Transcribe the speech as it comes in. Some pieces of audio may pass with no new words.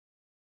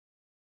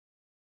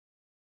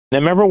I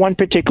remember one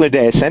particular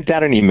day I sent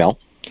out an email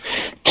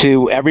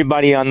to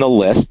everybody on the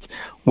list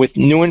with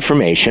new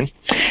information,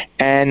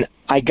 and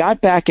I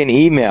got back an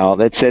email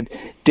that said,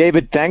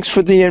 David, thanks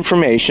for the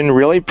information,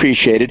 really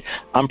appreciate it.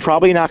 I'm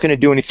probably not going to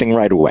do anything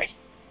right away.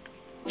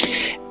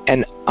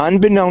 And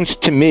unbeknownst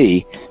to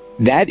me,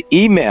 that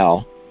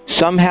email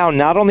somehow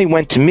not only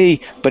went to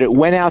me, but it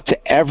went out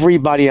to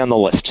everybody on the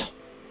list.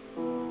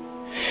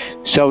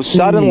 So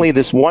suddenly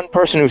this one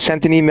person who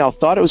sent an email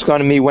thought it was going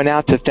to me, went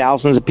out to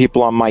thousands of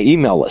people on my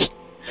email list.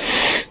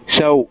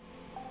 So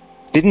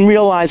didn't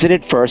realize it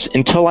at first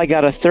until I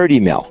got a third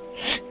email.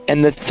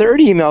 And the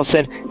third email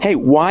said, hey,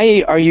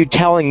 why are you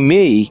telling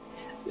me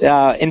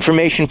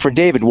information for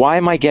David? Why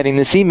am I getting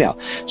this email?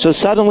 So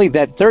suddenly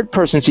that third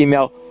person's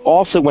email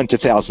also went to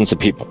thousands of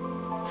people.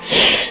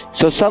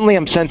 So suddenly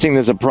I'm sensing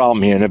there's a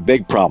problem here, and a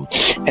big problem.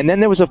 And then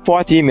there was a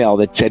fourth email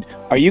that said,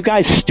 are you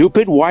guys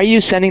stupid? Why are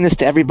you sending this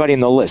to everybody on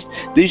the list?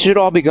 These should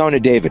all be going to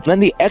David. Then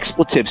the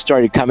expletives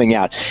started coming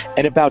out.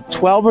 And about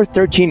 12 or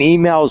 13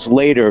 emails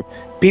later,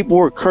 people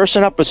were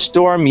cursing up a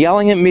storm,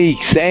 yelling at me,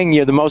 saying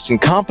you're the most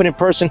incompetent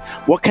person.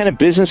 What kind of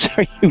business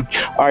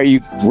are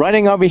you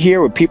running over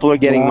here where people are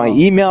getting my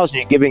emails and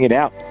you're giving it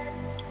out?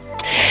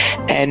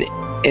 And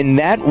in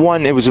that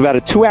one, it was about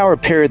a 2-hour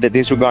period that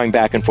these were going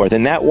back and forth.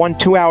 And that 1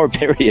 2-hour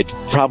period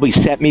probably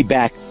set me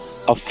back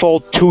a full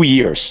 2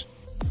 years.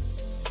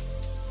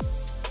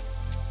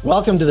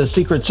 Welcome to the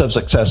Secrets of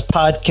Success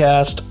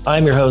podcast.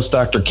 I'm your host,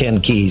 Dr. Ken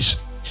Keys.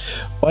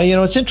 Well, you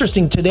know, it's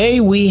interesting.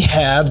 Today we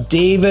have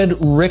David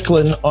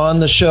Riklen on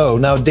the show.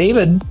 Now,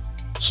 David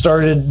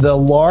started the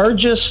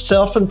largest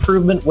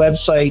self-improvement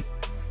website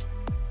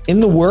in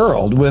the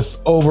world with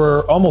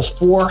over almost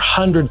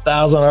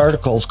 400,000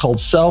 articles called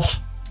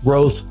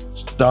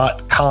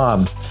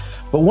selfgrowth.com.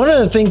 But one of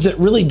the things that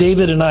really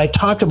David and I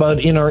talk about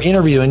in our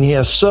interview, and he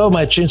has so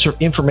much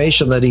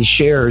information that he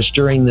shares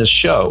during this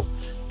show,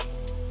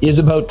 is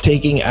about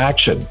taking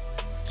action.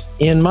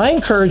 And my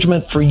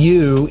encouragement for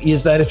you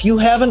is that if you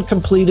haven't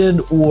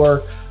completed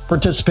or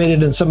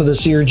participated in some of the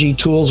CRG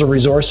tools or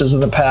resources in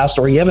the past,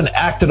 or you haven't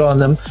acted on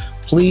them,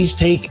 please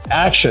take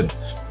action.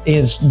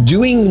 It's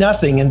doing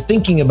nothing and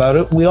thinking about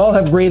it. We all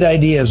have great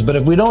ideas, but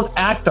if we don't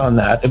act on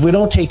that, if we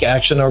don't take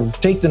action or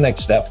take the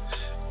next step,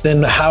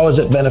 then how has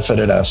it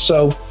benefited us?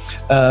 So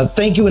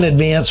thank you in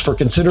advance for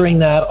considering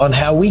that on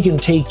how we can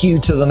take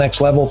you to the next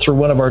level through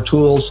one of our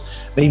tools.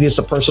 Maybe it's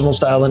a personal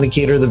style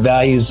indicator, the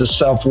values, the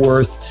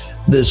self-worth,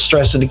 the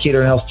stress indicator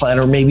and health plan,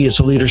 or maybe it's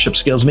a leadership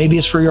skills. Maybe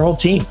it's for your whole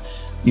team,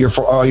 your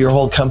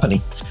whole company.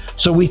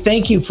 So we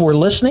thank you for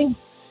listening.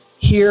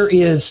 Here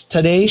is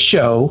today's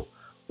show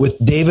with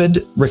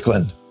David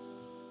Riklen.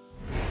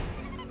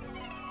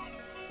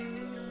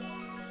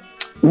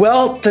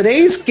 Well,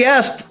 today's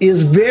guest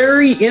is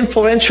very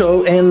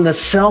influential in the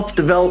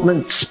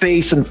self-development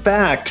space. In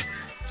fact,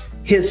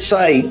 his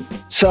site,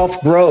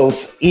 Self Growth,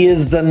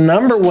 is the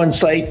 #1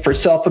 site for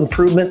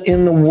self-improvement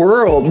in the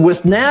world,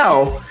 with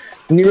now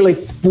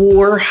nearly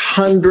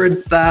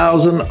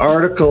 400,000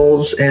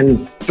 articles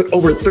and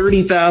over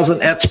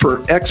 30,000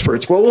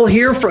 experts. Well, we'll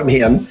hear from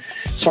him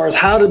as far as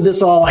how did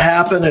this all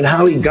happen and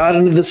how he got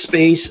into the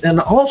space, and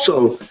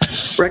also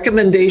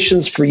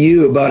recommendations for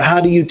you about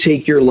how do you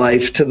take your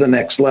life to the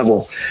next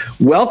level.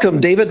 Welcome,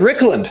 David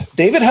Riklen.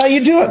 David, how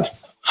you doing?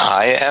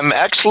 I am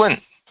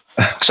excellent.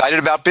 Excited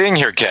about being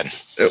here, Ken.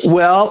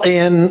 Well,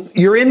 and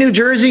you're in New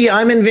Jersey,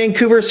 I'm in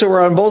Vancouver, so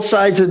we're on both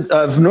sides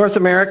of North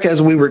America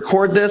as we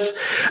record this.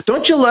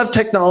 Don't you love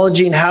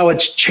technology and how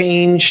it's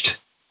changed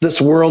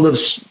this world of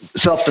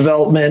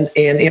self-development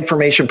and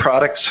information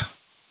products?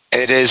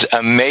 It is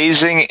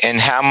amazing in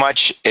how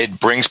much it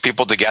brings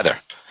people together.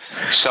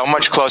 So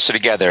much closer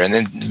together. And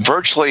then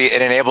virtually it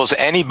enables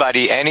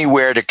anybody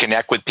anywhere to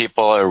connect with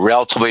people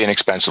relatively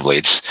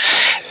inexpensively.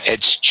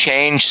 It's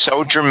changed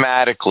so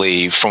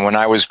dramatically from when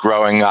I was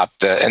growing up,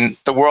 and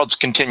the world's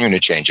continuing to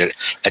change it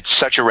at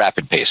such a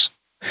rapid pace.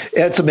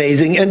 It's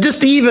amazing. And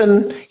just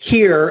even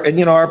here, and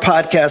you know, our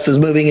podcast is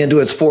moving into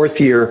its 4th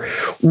year,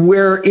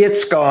 where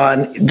it's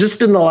gone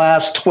just in the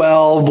last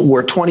 12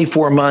 or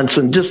 24 months,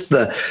 and just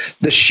the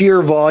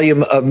sheer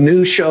volume of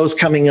new shows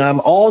coming on.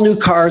 All new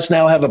cars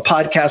now have a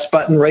podcast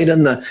button right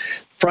in the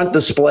front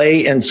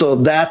display, and so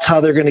that's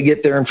how they're going to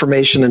get their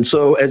information. And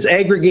so as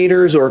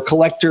aggregators or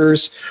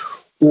collectors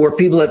or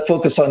people that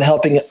focus on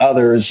helping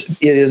others,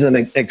 it is an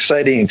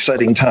exciting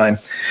time.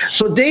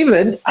 So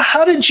David,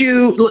 how did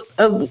you,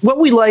 what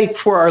we like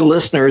for our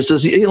listeners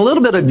is a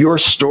little bit of your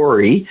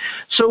story.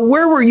 So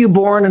where were you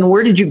born and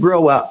where did you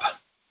grow up?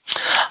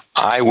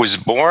 I was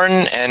born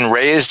and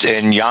raised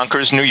in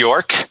Yonkers, New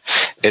York.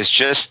 It's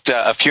just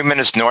a few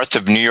minutes north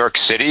of New York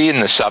City in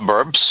the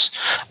suburbs.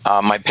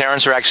 My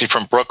parents are actually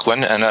from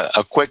Brooklyn. And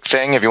a quick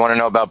thing, if you want to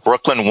know about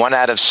Brooklyn, 1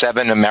 out of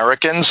 7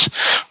 Americans,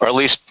 or at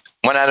least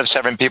 1 out of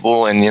 7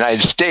 people in the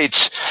United States,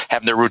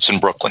 have their roots in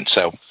Brooklyn.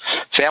 So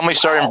family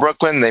started in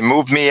Brooklyn. They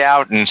moved me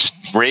out and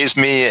raised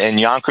me in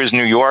Yonkers,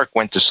 New York,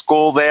 went to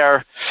school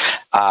there.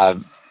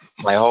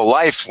 My whole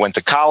life, went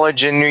to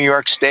college in New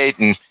York State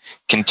and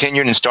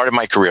continued and started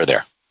my career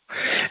there.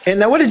 And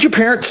now what did your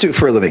parents do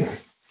for a living?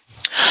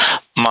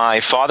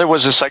 My father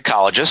was a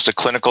psychologist, a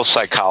clinical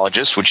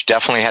psychologist, which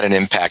definitely had an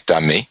impact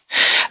on me.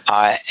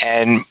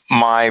 And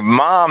my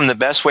mom, the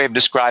best way of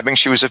describing,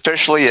 she was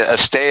officially a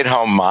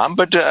stay-at-home mom,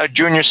 but a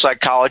junior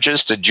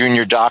psychologist, a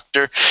junior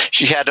doctor.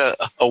 She had a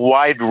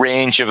wide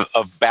range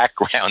of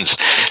backgrounds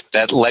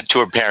that led to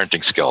her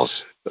parenting skills.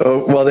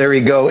 Oh, well, there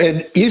you go.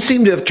 And you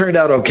seem to have turned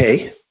out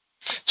okay.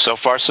 So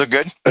far, so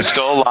good. I'm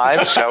still alive,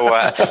 so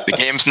the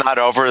game's not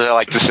over, as I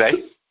like to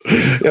say.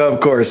 Yeah,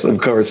 of course.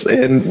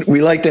 And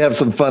we like to have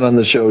some fun on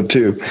the show,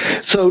 too.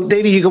 So,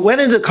 Davey, you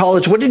went into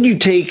college. What did you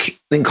take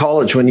in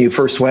college when you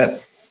first went?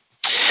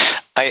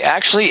 I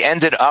actually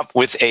ended up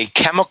with a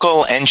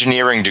chemical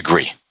engineering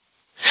degree.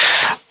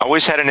 I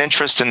always had an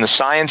interest in the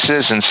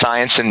sciences and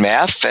science and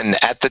math, and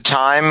at the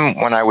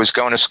time when I was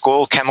going to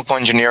school, chemical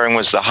engineering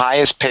was the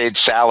highest paid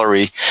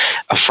salary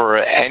for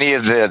any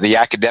of the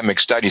academic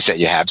studies that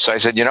you have. So I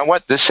said, you know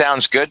what, this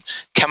sounds good.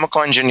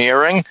 Chemical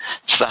engineering,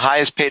 it's the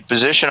highest paid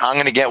position. I'm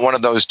going to get one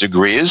of those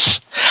degrees.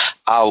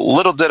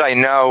 Little did I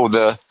know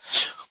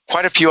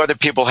quite a few other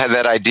people had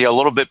that idea a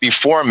little bit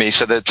before me,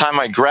 so the time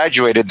I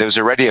graduated, there was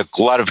already a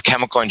glut of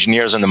chemical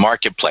engineers in the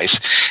marketplace,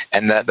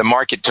 and the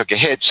market took a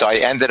hit, so I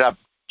ended up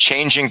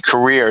changing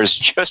careers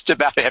just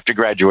about after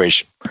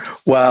graduation.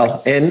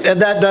 Wow. And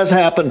that does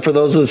happen for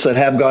those of us that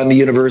have gone to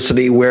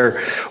university,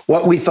 where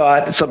what we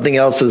thought, something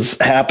else has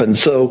happened.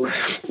 So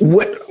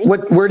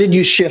where did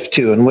you shift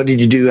to, and what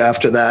did you do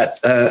after that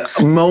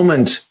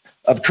moment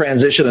of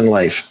transition in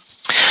life?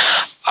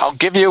 I'll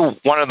give you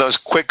one of those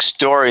quick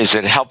stories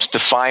that helps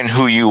define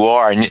who you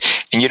are, and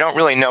you don't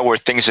really know where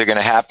things are going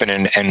to happen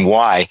and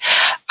why.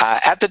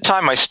 At the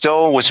time, I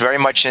still was very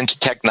much into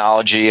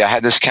technology. I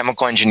had this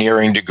chemical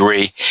engineering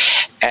degree,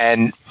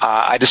 and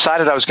I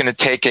decided I was going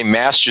to take a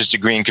master's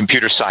degree in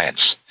computer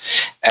science.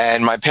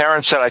 And my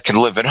parents said I could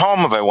live at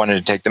home if I wanted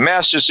to take the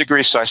master's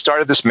degree, so I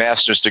started this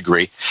master's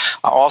degree,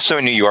 also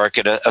in New York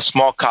at a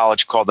small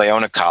college called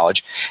Iona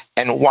College.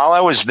 And while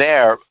I was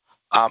there,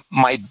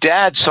 my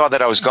dad saw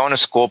that I was going to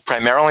school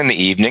primarily in the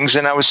evenings,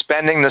 and I was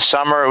spending the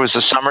summer, it was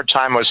the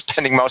summertime, I was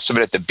spending most of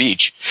it at the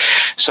beach.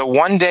 So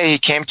one day he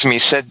came to me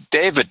and said,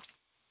 David,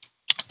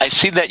 I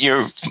see that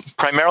you're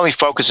primarily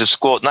focused at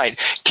school at night.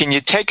 Can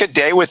you take a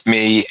day with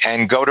me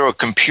and go to a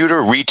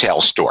computer retail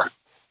store?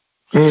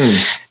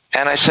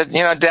 And I said,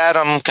 you know, Dad,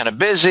 I'm kind of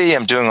busy.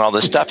 I'm doing all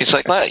this stuff. He's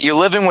like, well, you're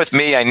living with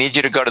me. I need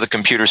you to go to the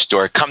computer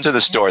store. Come to the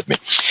store with me.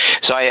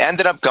 So I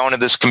ended up going to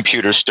this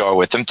computer store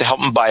with him to help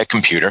him buy a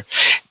computer.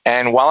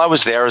 And while I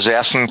was there, I was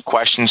asking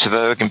questions to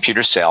the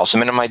computer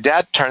salesman. And my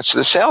dad turns to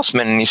the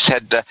salesman and he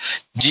said,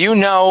 do you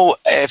know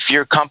if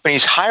your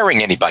company's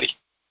hiring anybody?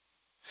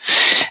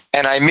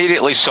 And I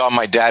immediately saw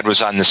my dad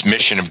was on this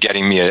mission of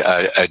getting me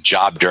a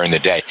job during the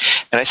day.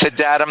 And I said,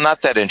 Dad, I'm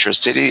not that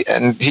interested.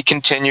 He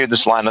continued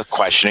this line of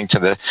questioning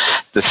to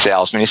the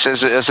salesman. He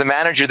says, as a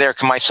manager there,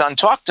 can my son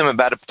talk to him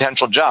about a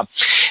potential job?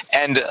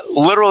 And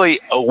literally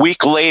a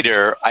week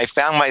later, I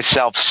found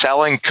myself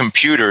selling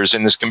computers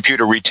in this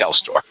computer retail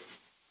store.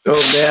 Oh,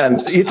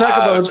 man. You talk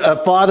about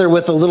a father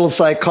with a little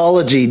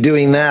psychology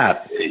doing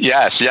that.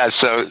 Yes.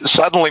 So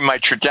suddenly my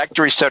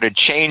trajectory started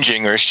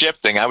changing or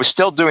shifting. I was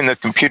still doing the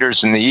computers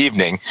in the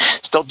evening,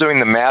 still doing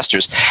the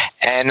masters.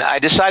 And I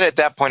decided at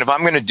that point, if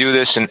I'm going to do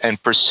this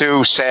and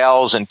pursue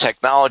sales and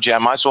technology, I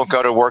might as well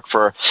go to work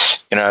for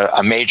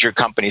a major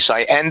company. So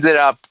I ended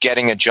up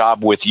getting a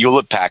job with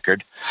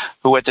Hewlett-Packard,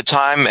 who at the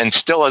time and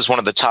still is one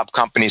of the top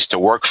companies to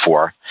work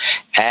for.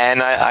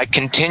 And I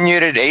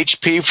continued at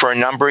HP for a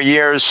number of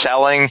years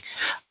selling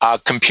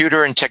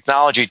computer and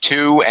technology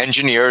to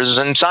engineers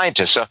and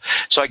scientists.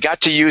 So I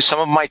got to use some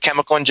of my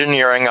chemical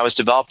engineering. I was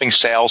developing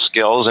sales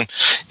skills,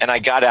 and I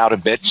got out a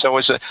bit. So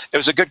it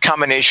was a good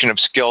combination of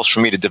skills for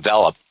me to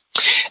develop.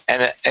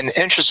 And an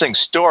interesting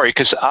story,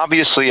 because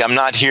obviously I'm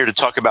not here to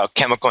talk about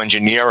chemical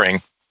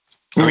engineering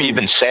or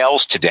even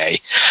sales today.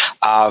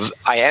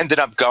 I ended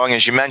up going,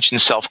 as you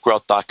mentioned,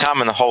 selfgrowth.com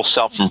and the whole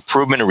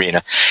self-improvement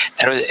arena.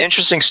 And it was an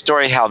interesting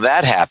story how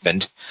that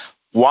happened.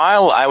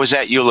 While I was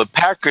at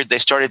Hewlett-Packard, they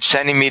started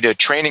sending me to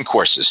training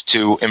courses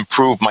to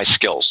improve my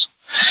skills.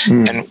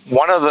 And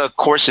one of the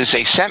courses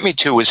they sent me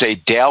to was a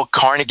Dale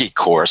Carnegie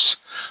course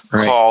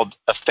called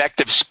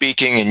Effective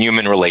Speaking and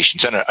Human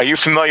Relations. And are you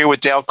familiar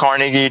with Dale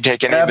Carnegie? You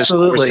take any of his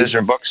courses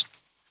or books?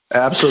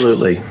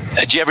 Absolutely.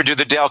 Did you ever do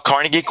the Dale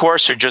Carnegie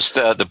course or just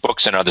the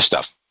books and other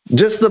stuff?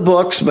 Just the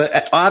books, but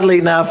oddly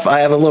enough,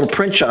 I have a little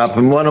print shop,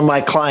 and one of my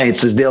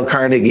clients is Dale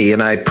Carnegie,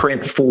 and I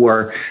print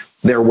for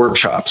their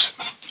workshops.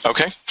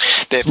 Okay.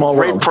 They have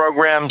great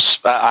programs.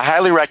 I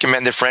highly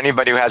recommend it for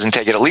anybody who hasn't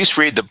taken it. At least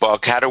read the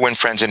book, How to Win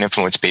Friends and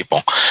Influence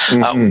People.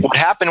 What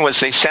happened was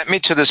they sent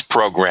me to this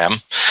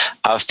program,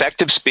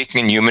 Effective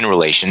Speaking and Human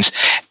Relations,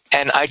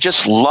 and I just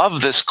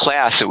loved this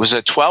class. It was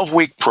a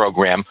 12-week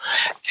program,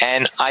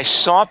 and I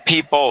saw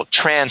people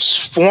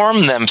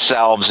transform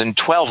themselves in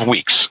 12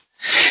 weeks.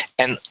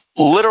 And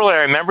literally,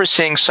 I remember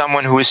seeing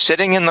someone who was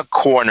sitting in the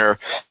corner,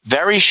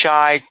 very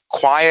shy,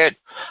 quiet,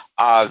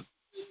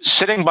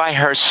 sitting by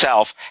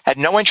herself, had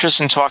no interest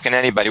in talking to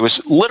anybody,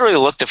 was literally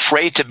looked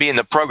afraid to be in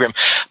the program.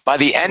 By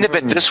the end of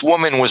it, this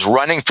woman was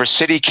running for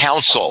city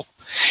council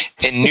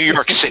in New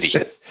York City.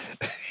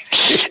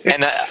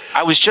 And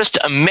I was just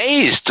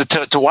amazed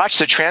to watch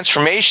the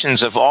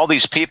transformations of all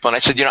these people. And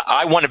I said,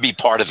 I want to be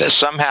part of this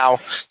somehow,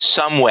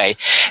 some way.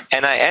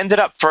 And I ended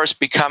up first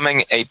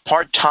becoming a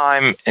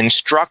part-time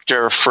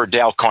instructor for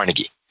Dale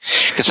Carnegie.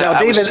 Now,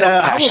 David,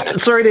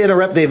 sorry to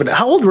interrupt, David.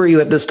 How old were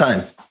you at this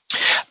time?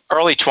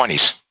 Early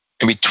 20s,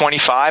 maybe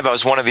 25. I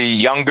was one of the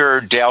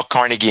younger Dale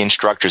Carnegie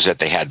instructors that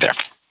they had there.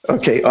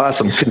 Okay,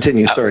 awesome.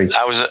 Continue. Sorry.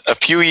 I was a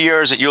few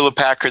years at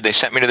Hewlett-Packard. They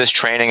sent me to this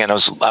training, and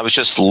I was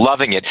just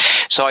loving it.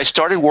 So I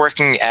started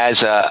working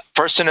as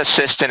first an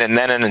assistant and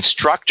then an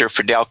instructor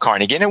for Dale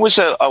Carnegie, and it was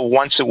a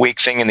once-a-week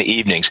thing in the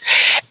evenings.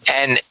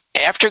 And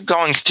after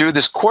going through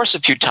this course a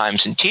few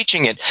times and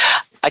teaching it,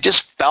 I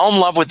just fell in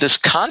love with this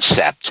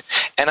concept.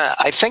 And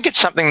I think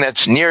it's something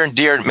that's near and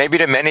dear maybe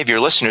to many of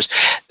your listeners,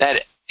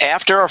 that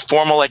after a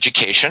formal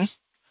education,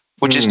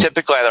 which is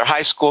typically either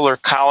high school or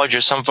college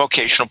or some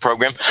vocational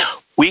program,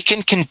 we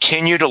can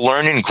continue to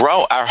learn and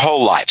grow our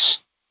whole lives.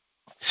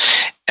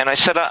 And I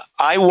said,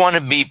 I want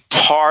to be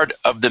part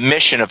of the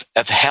mission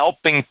of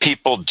helping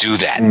people do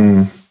that.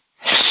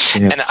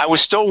 Yeah. And I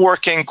was still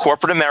working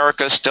corporate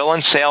America, still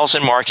in sales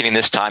and marketing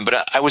this time, but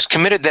I was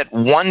committed that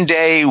one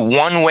day,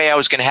 one way I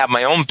was going to have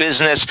my own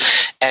business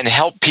and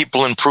help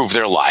people improve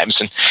their lives.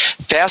 And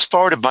fast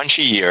forward a bunch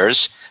of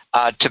years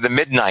to the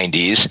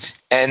mid-90s,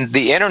 and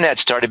the Internet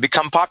started to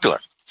become popular.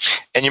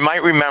 And you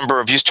might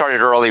remember, if you started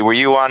early, were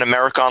you on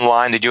America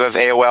Online? Did you have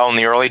AOL in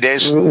the early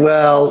days?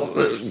 Well,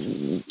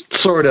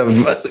 sort of.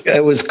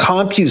 It was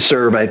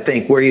CompuServe, I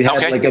think, where you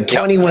had like a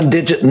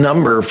 21-digit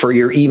number for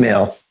your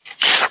email.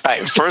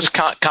 Right. First,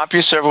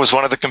 CompuServe was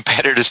one of the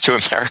competitors to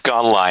America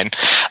Online,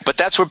 but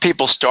that's where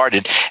people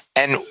started.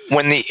 And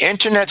when the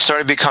Internet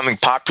started becoming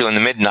popular in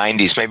the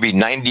mid-90s, maybe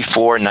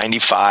 94,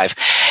 95,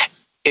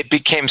 it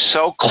became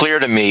so clear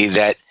to me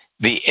that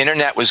the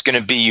Internet was going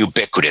to be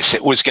ubiquitous.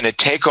 It was going to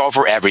take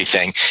over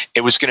everything.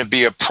 It was going to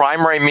be a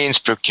primary means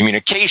for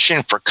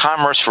communication, for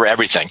commerce, for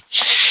everything.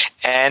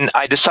 And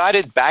I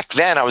decided back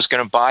then I was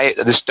going to buy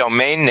this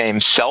domain name,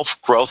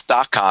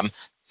 selfgrowth.com,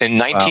 in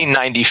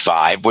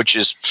 1995, which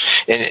is...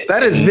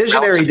 That is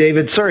visionary,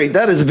 David. Sorry,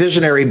 that is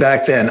visionary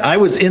back then. I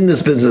was in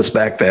this business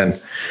back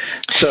then.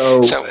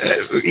 So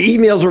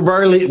emails were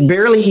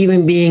barely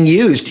even being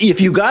used. If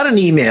you got an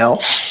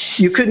email,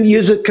 you couldn't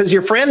use it because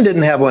your friend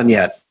didn't have one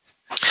yet.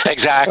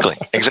 Exactly.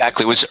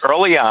 It was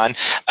early on.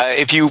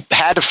 If you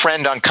had a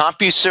friend on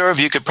CompuServe,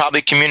 you could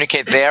probably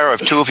communicate there. Or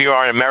if two of you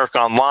are on America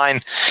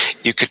Online,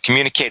 you could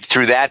communicate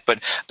through that.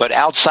 But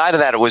outside of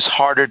that, it was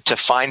harder to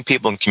find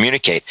people and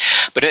communicate.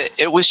 But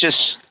it was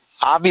just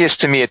obvious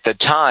to me at the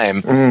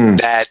time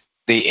that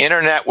the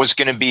Internet was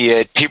going to be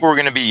it. People were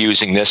going to be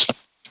using this.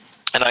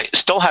 And I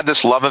still had this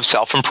love of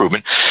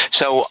self-improvement.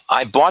 So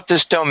I bought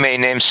this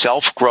domain name,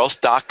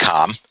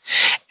 selfgrowth.com,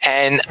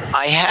 and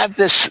I had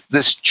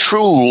this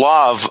true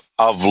love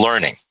of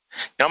learning.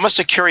 Almost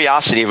a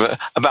curiosity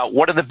about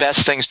what are the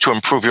best things to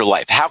improve your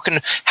life. How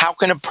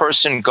can a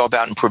person go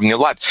about improving their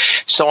life?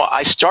 So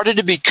I started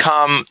to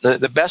become,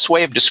 the best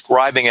way of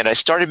describing it, I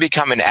started to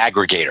become an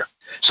aggregator.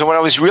 So what I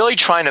was really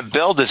trying to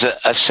build is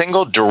a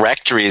single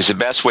directory is the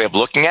best way of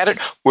looking at it,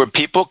 where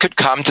people could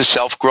come to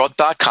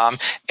selfgrowth.com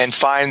and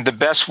find the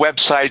best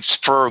websites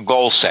for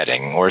goal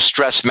setting or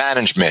stress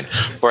management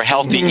or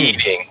healthy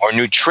eating or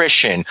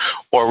nutrition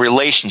or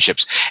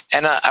relationships.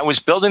 And I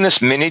was building this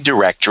mini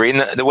directory,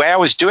 and the way I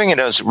was doing it,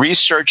 I was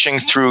researching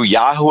through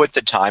Yahoo at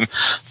the time,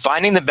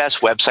 finding the best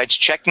websites,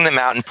 checking them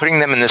out, and putting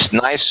them in this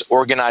nice,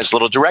 organized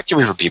little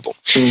directory for people.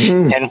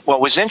 And what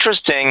was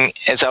interesting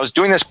is I was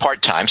doing this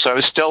part-time, so I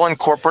was still in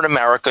corporate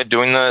America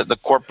doing the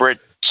corporate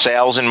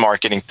sales and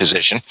marketing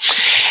position.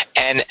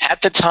 And at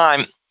the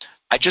time,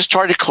 I just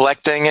started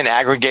collecting and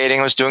aggregating.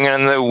 I was doing it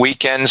on the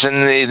weekends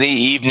and the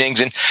evenings,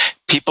 and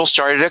people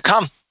started to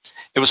come.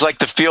 It was like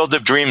the Field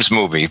of Dreams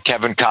movie,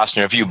 Kevin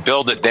Costner. If you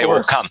build it, they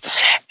will come.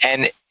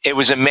 And it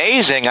was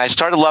amazing. I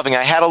started loving it.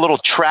 I had a little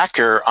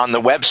tracker on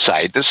the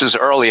website. This is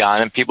early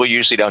on, and people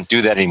usually don't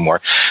do that anymore.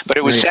 But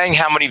it was saying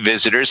how many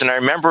visitors. And I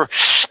remember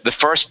the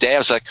first day, I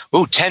was like,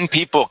 10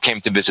 people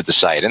came to visit the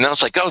site. And then I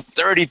was like,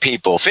 30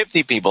 people,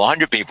 50 people,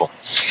 100 people.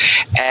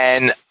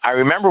 And I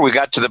remember we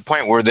got to the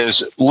point where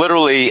there's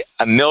literally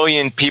 1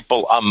 million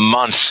people a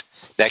month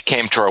that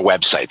came to our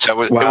website.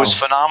 So it was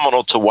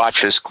phenomenal to watch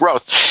this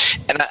growth.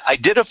 And I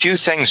did a few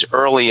things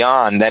early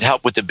on that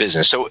helped with the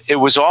business. So it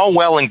was all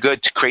well and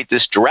good to create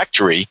this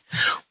directory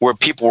where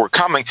people were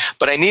coming,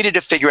 but I needed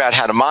to figure out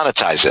how to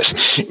monetize this.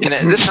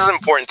 And this is an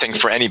important thing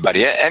for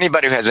anybody.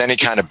 Anybody who has any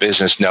kind of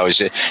business knows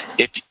that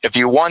if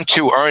you want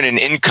to earn an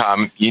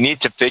income, you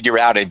need to figure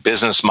out a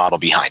business model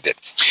behind it.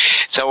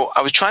 So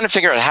I was trying to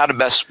figure out how the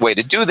best way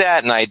to do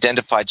that, and I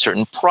identified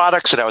certain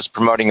products that I was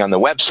promoting on the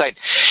website.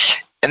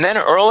 And then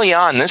early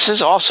on, this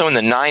is also in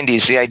the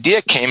 90s, the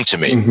idea came to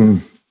me.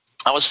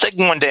 I was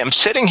thinking one day, I'm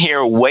sitting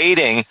here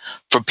waiting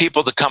for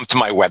people to come to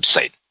my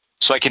website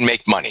so I can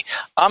make money.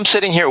 I'm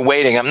sitting here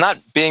waiting. I'm not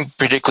being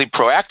particularly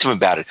proactive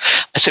about it.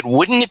 I said,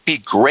 wouldn't it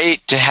be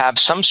great to have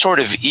some sort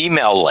of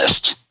email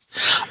list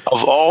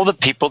of all the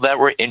people that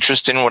were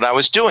interested in what I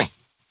was doing?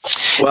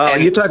 Well,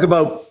 you talk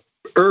about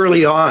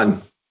early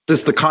on,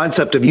 just the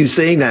concept of you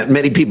saying that.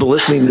 Many people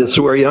listening to this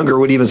who are younger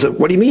would even say,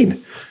 what do you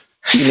mean?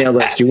 Email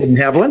list, you wouldn't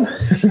have one?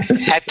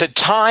 At the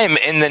time,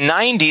 in the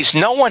 90s,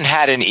 no one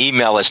had an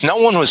email list. No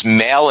one was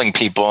mailing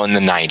people in the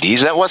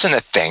 90s. That wasn't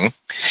a thing.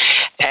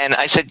 And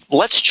I said,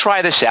 let's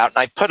try this out. And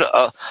I put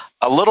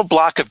a little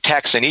block of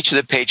text on each of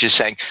the pages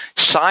saying,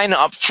 sign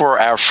up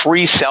for our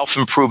free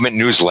self-improvement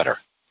newsletter.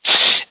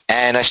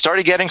 And I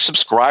started getting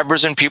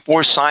subscribers, and people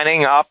were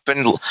signing up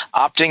and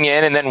opting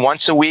in. And then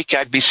once a week,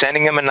 I'd be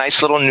sending them a nice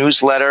little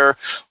newsletter.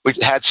 We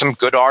had some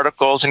good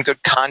articles and good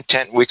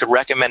content. We could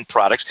recommend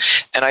products.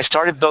 And I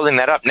started building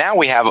that up. Now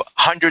we have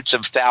hundreds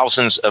of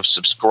thousands of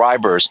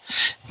subscribers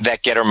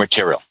that get our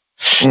material.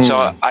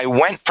 So I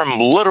went from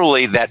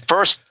literally that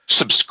first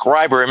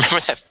subscriber,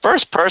 remember that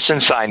first person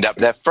signed up,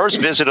 that first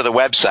visit to the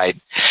website,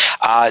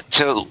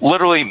 to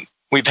literally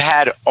we've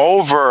had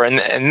over,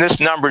 and this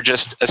number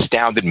just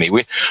astounded me.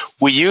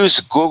 We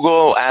use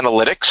Google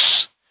Analytics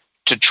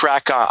to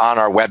track on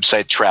our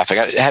website traffic.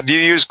 Have you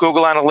used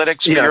Google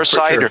Analytics for your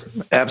site? Sure.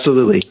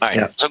 Absolutely. All right.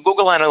 Yeah. So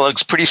Google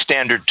Analytics, pretty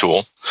standard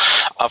tool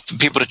for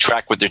people to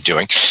track what they're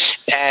doing.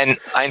 And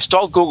I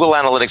installed Google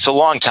Analytics a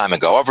long time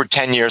ago, over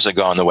 10 years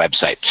ago on the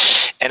website.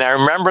 And I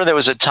remember there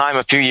was a time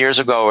a few years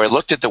ago where I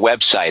looked at the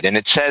website, and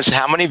it says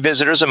how many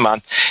visitors a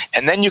month,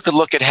 and then you could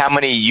look at how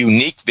many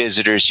unique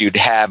visitors you'd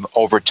have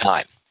over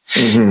time.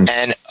 Mm-hmm.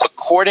 And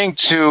according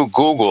to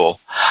Google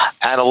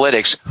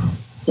Analytics,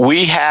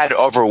 we had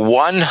over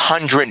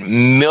 100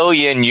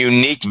 million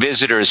unique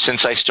visitors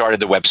since I started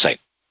the website.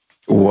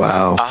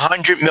 Wow.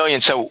 100 million.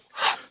 So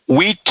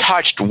we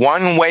touched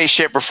one way,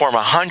 shape, or form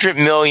 100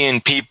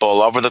 million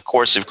people over the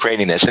course of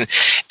creating this.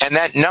 And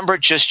that number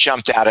just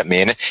jumped out at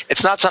me. And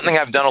it's not something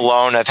I've done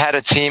alone. I've had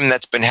a team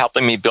that's been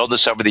helping me build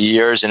this over the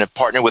years and have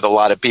partnered with a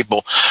lot of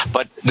people.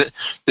 But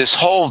this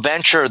whole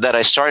venture that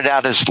I started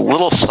out as a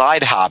little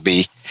side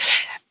hobby,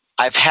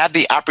 I've had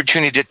the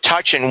opportunity to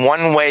touch in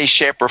one way,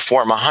 shape, or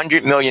form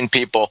 100 million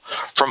people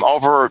from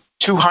over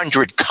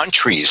 200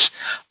 countries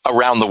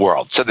around the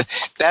world. So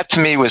that to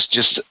me was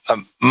just a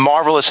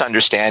marvelous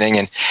understanding,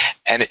 and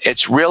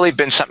it's really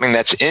been something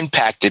that's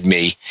impacted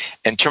me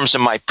in terms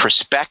of my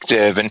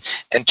perspective and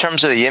in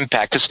terms of the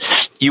impact. 'Cause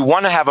you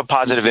want to have a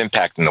positive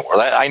impact in the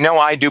world. I know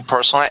I do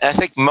personally. I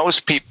think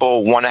most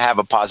people want to have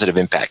a positive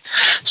impact.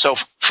 So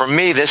for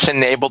me, this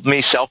enabled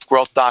me,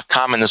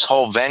 selfgrowth.com, and this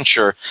whole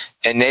venture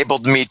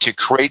enabled me to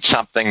create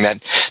something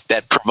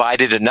that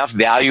provided enough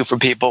value for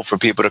people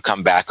to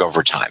come back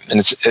over time.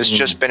 And it's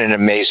just been an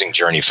amazing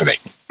journey for me.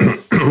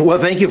 Well,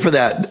 thank you for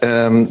that,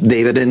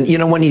 David. And, you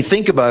know, when you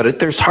think about it,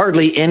 there's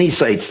hardly any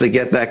sites that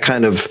get that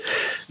kind of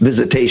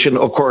visitation.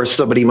 Of course,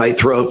 somebody might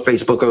throw out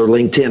Facebook or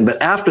LinkedIn,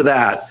 but after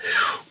that,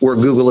 or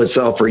Google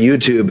itself or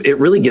YouTube, it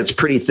really gets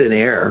pretty thin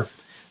air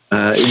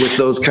with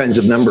those kinds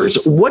of numbers.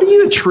 What do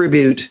you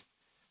attribute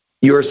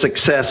your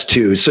success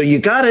to? So you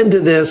got into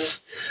this,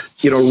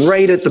 you know,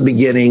 right at the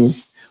beginning.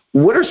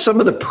 What are some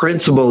of the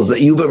principles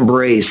that you've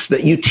embraced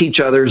that you teach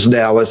others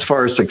now as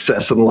far as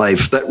success in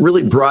life that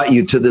really brought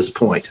you to this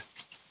point?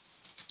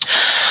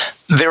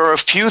 There are a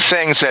few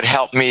things that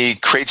helped me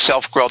create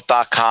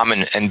selfgrowth.com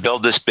and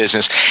build this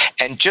business.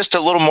 And just a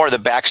little more of the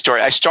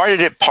backstory. I started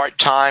it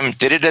part-time,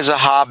 did it as a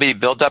hobby,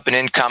 built up an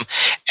income,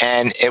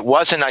 and it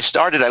wasn't, I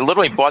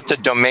literally bought the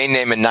domain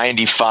name in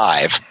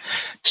 95,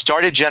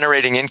 started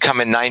generating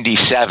income in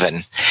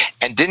 97,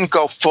 and didn't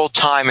go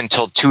full-time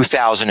until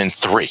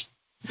 2003.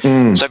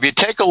 So if you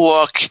take a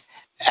look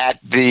at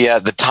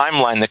the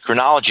timeline, the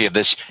chronology of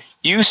this,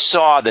 you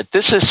saw that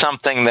this is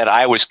something that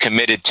I was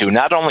committed to,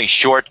 not only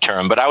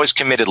short-term, but I was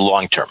committed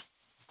long-term.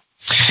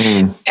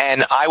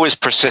 And I was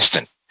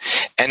persistent.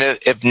 And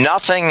if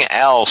nothing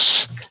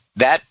else,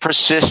 that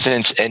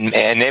persistence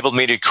enabled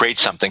me to create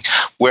something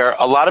where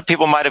a lot of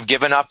people might have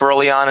given up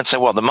early on and said,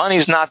 well, the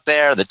money's not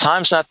there, the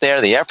time's not there,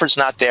 the effort's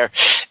not there.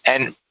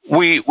 And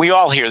we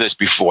all hear this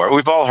before.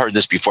 We've all heard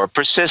this before.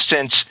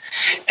 Persistence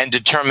and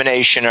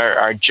determination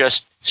are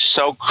just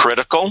so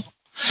critical.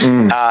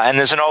 And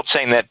there's an old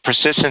saying that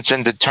persistence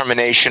and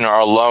determination are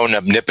alone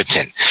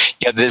omnipotent.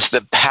 There's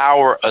the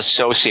power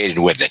associated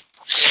with it.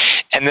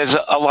 And there's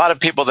a lot of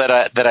people that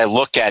I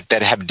look at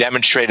that have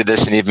demonstrated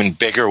this in even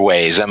bigger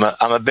ways. I'm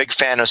a big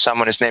fan of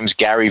someone. His name's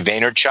Gary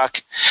Vaynerchuk.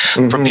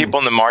 For people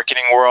in the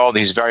marketing world,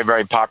 he's very,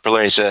 very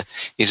popular.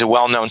 He's a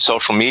well-known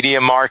social media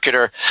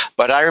marketer.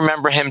 But I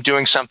remember him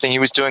doing something. He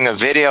was doing a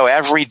video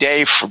every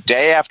day,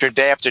 day after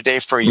day after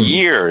day for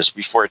years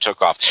before it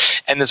took off.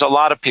 And there's a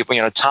lot of people.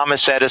 You know,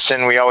 Thomas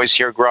Edison, we always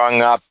hear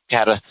growing up,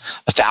 had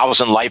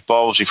 1,000 light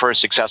bulbs before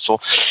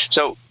successful.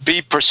 So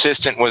be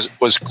persistent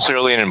was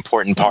clearly an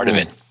important part of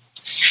it.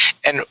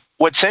 And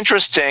what's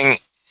interesting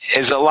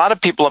is a lot of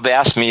people have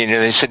asked me, and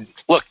they said,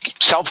 look,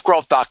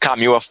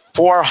 selfgrowth.com, you have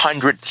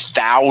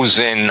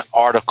 400,000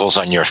 articles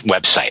on your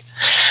website.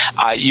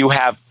 You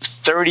have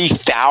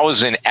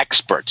 30,000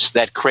 experts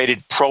that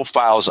created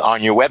profiles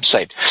on your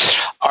website.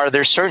 Are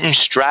there certain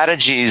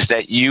strategies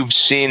that you've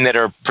seen that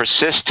are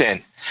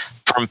persistent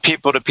from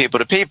people to people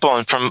to people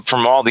and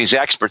from all these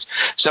experts.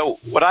 So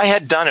what I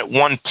had done at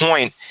one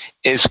point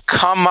is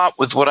come up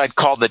with what I'd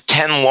call the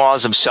 10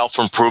 laws of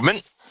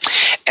self-improvement.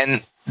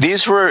 And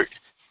these were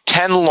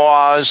 10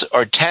 laws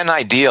or 10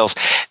 ideals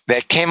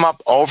that came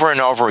up over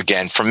and over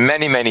again from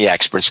many, many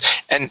experts.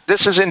 And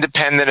this is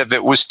independent if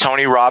it was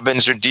Tony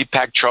Robbins or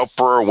Deepak Chopra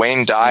or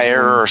Wayne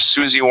Dyer or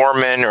Susie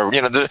Orman or,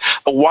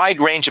 a wide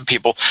range of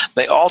people.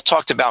 They all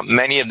talked about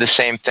many of the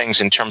same things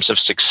in terms of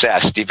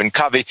success, Stephen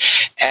Covey.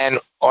 And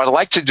what I'd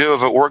like to do,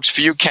 if it works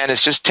for you, Ken,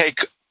 is just take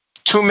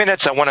 2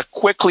 minutes. I want to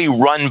quickly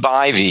run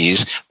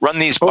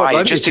these by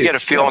you just to get a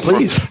feel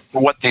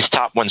for what these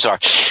top ones are.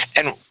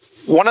 And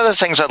one of the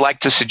things I'd like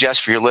to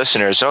suggest for your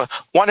listeners,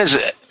 one is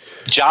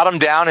jot them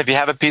down. If you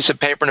have a piece of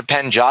paper and a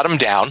pen, jot them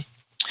down.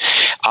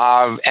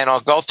 And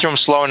I'll go through them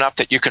slow enough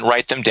that you can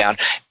write them down.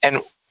 And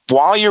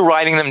while you're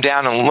writing them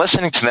down and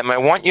listening to them, I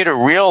want you to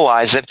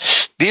realize that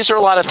these are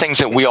a lot of things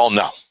that we all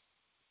know.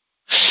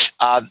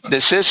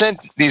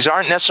 These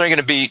aren't necessarily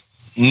going to be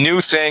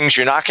new things.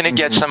 You're not going to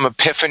get some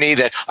epiphany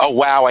that, oh,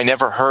 wow, I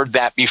never heard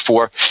that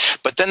before.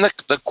 But then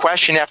the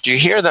question after you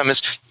hear them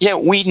is, yeah,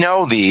 we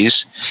know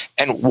these,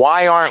 and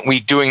why aren't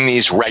we doing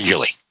these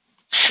regularly?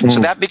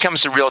 So that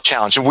becomes the real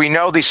challenge. If we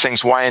know these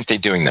things, why aren't they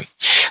doing them?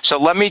 So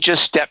let me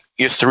just step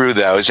you through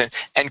those.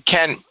 And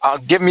Ken,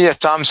 give me a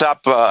thumbs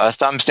up, a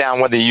thumbs down,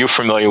 whether you're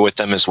familiar with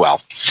them as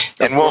well.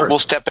 And we'll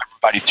step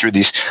everybody through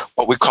these,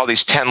 what we call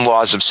these 10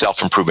 laws of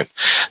self-improvement.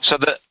 So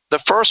the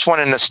first one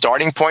and the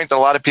starting point that a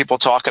lot of people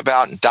talk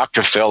about, and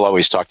Dr. Phil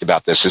always talked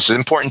about this, is it's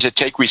important to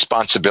take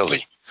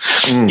responsibility.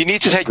 You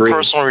need to take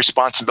personal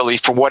responsibility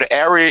for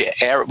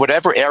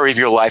whatever area of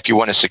your life you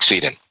want to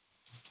succeed in.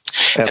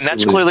 Absolutely. And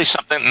that's clearly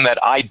something that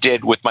I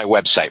did with my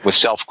website, with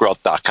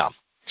selfgrowth.com.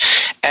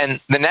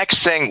 And the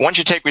next thing, once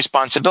you take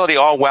responsibility,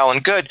 all well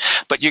and good,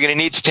 but you're going to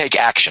need to take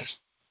action.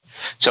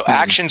 So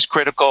action's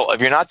critical. If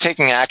you're not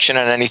taking action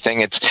on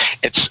anything,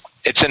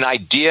 it's an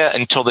idea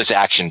until there's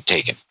action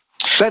taken.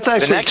 That's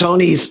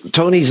actually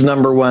Tony's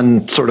number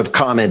one sort of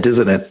comment,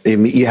 isn't it?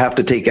 You have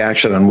to take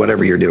action on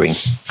whatever you're doing.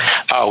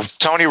 Oh,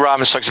 Tony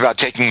Robbins talks about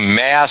taking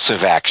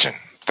massive action.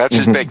 That's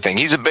his big thing.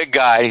 He's a big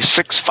guy,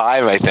 6'5",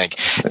 I think,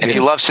 and he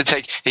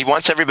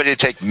wants everybody to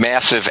take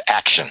massive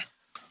action.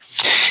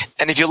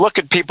 And if you look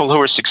at people who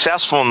are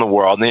successful in the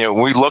world,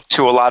 we look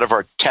to a lot of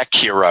our tech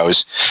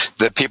heroes,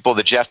 the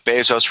Jeff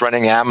Bezos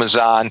running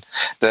Amazon,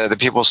 the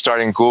people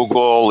starting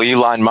Google,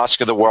 Elon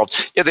Musk of the world.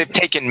 They've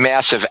taken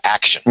massive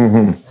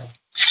action.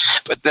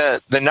 But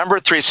the number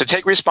 3, so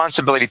take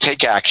responsibility,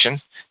 take action.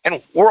 And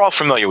we're all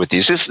familiar with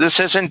these.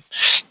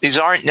 These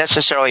aren't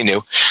necessarily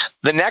new.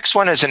 The next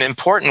one is an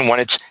important one.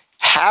 It's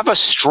have a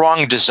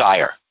strong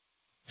desire.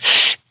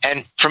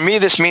 And for me,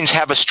 this means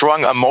have a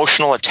strong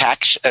emotional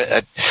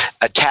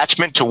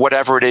attachment to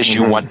whatever it is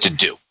you want to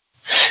do.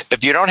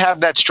 If you don't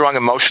have that strong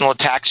emotional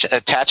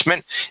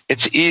attachment,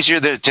 it's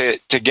easier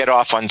to get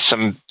off on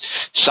some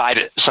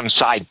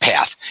side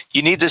path.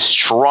 You need this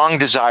strong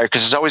desire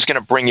because it's always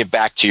going to bring you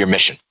back to your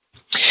mission.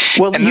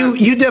 Well,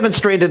 you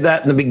demonstrated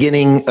that in the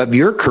beginning of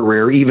your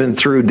career, even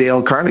through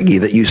Dale Carnegie,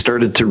 that you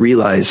started to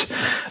realize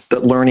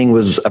that learning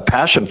was a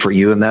passion for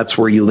you, and that's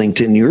where you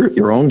linked in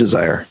your own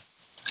desire.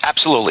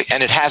 Absolutely,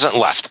 and it hasn't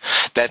left.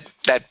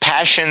 That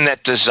passion,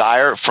 that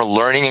desire for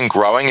learning and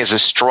growing is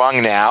as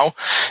strong now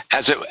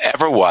as it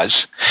ever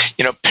was.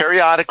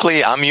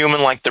 Periodically, I'm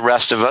human like the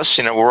rest of us.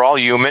 We're all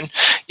human.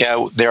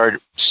 There are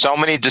so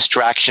many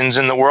distractions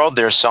in the world.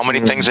 There are so many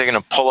things that are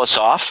going to pull us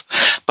off.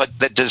 But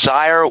the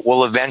desire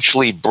will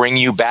eventually bring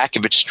you back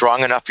if it's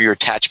strong enough, or your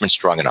attachment's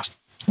strong enough.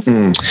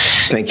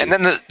 Thank you. And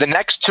then the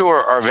next two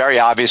are very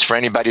obvious for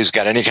anybody who's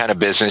got any kind of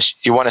business.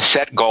 You want to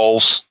set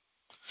goals.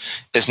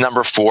 Is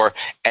number 4,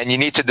 and you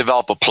need to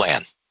develop a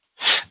plan.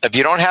 If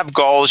you don't have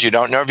goals, you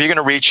don't know if you're going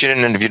to reach it,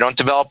 and if you don't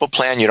develop a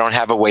plan, you don't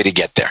have a way to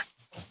get there.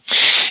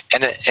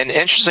 And an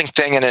interesting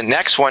thing, and the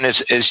next one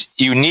is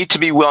you need to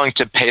be willing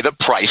to pay the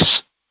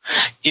price.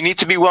 You need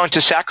to be willing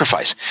to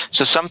sacrifice.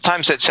 So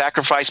sometimes that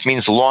sacrifice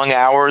means long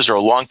hours or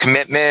a long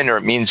commitment, or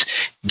it means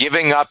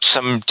giving up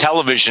some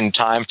television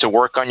time to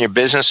work on your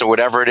business or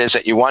whatever it is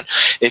that you want.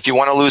 If you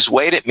want to lose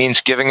weight, it means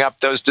giving up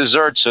those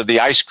desserts or the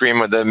ice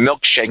cream or the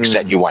milkshakes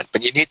that you want.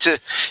 But you need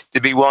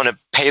to be willing to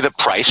pay the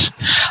price.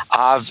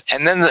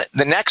 And then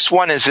the next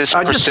one is this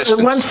persistence.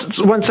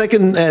 Just one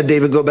second,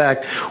 David, go back.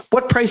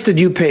 What price did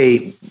you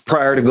pay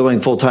prior to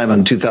going full-time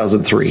in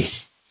 2003?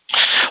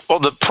 Well,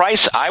 the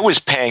price I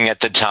was paying at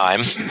the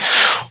time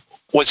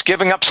was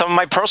giving up some of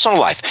my personal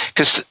life.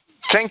 Because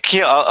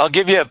I'll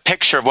give you a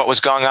picture of what was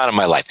going on in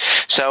my life.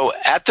 So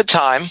at the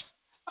time,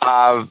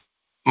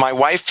 my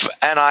wife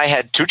and I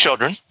had 2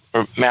 children.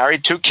 We're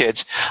married, 2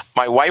 kids.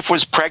 My wife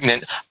was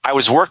pregnant. I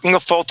was working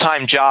a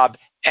full-time job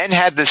and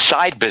had this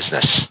side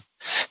business.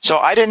 So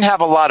I didn't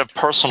have a lot of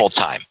personal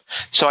time.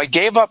 So I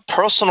gave up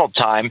personal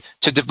time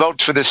to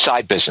devote for this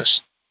side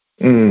business.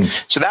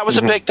 So that was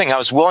a big thing. I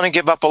was willing to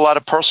give up a lot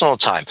of personal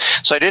time.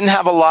 So I didn't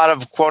have a lot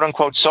of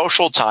quote-unquote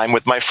social time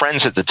with my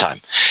friends at the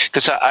time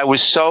because I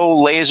was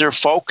so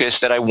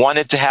laser-focused that I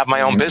wanted to have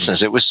my own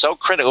business. It was so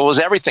critical. It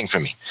was everything for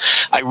me.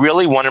 I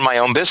really wanted my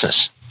own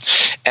business.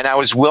 And I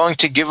was willing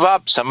to give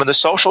up some of the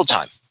social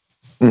time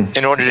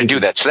in order to do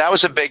that. So that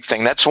was a big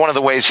thing. That's one of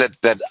the ways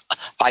that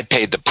I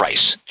paid the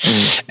price.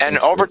 And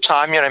over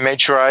time, I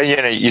made sure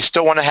you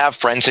still want to have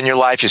friends in your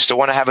life. You still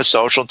want to have a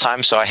social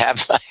time. So I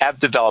have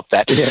developed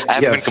that. I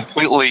haven't been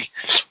completely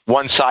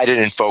one-sided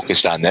and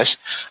focused on this.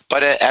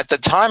 But at the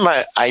time,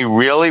 I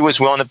really was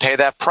willing to pay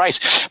that price.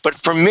 But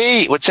for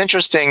me, what's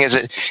interesting is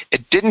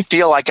it didn't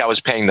feel like I was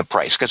paying the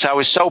price because I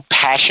was so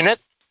passionate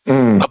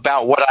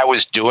about what I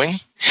was doing.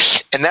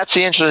 And that's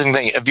the interesting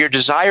thing. If your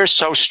desire is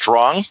so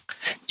strong,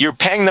 you're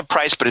paying the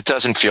price, but it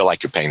doesn't feel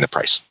like you're paying the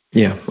price.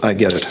 Yeah, I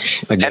get it.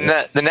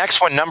 The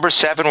next one, number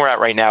 7, we're at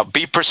right now,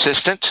 be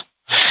persistent.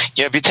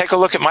 If you take a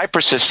look at my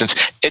persistence,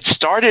 it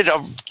started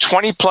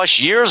 20-plus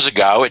years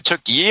ago. It took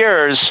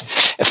years.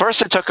 At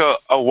first, it took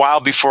a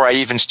while before I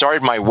even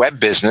started my web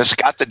business,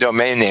 got the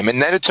domain name,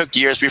 and then it took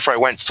years before I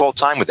went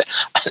full-time with it.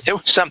 It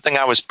was something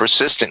I was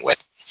persistent with.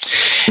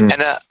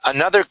 And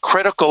another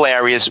critical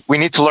area is we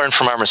need to learn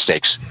from our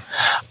mistakes.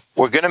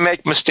 We're going to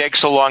make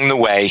mistakes along the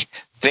way.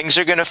 Things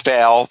are going to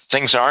fail.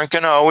 Things aren't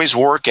going to always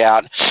work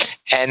out.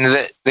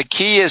 And the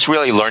key is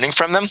really learning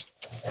from them.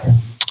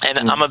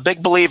 And I'm a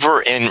big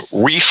believer in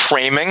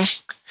reframing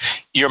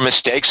your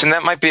mistakes, and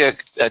that might be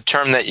a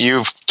term that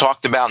you've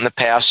talked about in the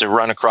past or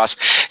run across.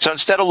 So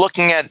instead of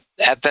looking at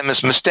them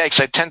as mistakes,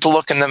 I tend to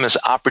look at them as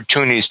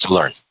opportunities to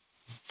learn.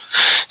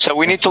 So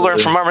we need to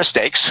learn from our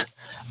mistakes.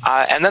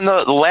 And then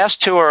the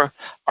last two are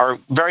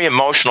very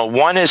emotional.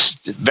 One is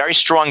very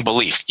strong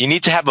belief. You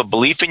need to have a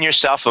belief in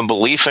yourself and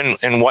belief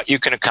in what you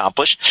can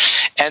accomplish.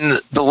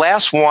 And the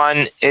last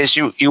one is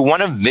you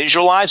want to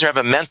visualize or have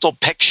a mental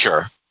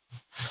picture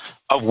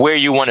of where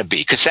you want to be,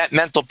 because that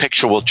mental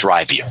picture will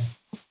drive you.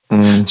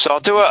 So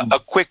I'll do a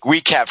quick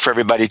recap for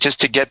everybody just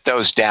to get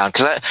those down,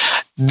 because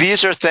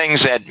these are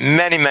things that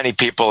many, many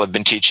people have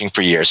been teaching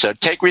for years. So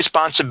take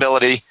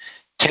responsibility,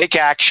 take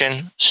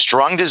action,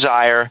 strong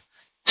desire,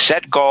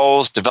 set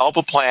goals, develop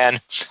a plan,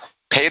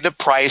 pay the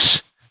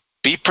price,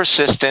 be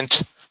persistent,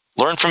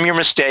 learn from your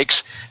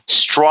mistakes,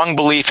 strong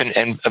belief,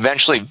 and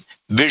eventually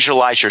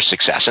visualize your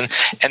success.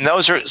 And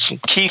those are some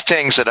key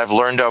things that I've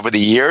learned over the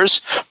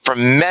years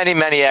from many,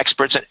 many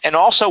experts, and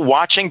also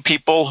watching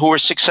people who are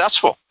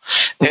successful.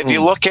 If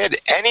you look at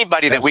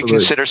anybody that we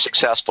consider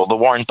successful, the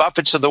Warren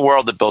Buffetts of the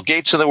world, the Bill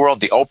Gates of the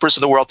world, the Oprahs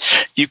of the world,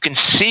 you can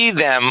see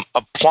them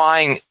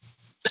applying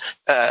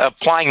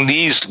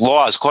these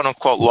laws,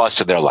 quote-unquote laws,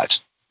 to their lives.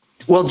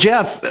 Well,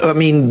 Jeff,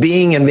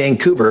 being in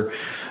Vancouver,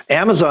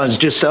 Amazon's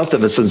just south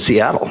of us in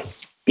Seattle.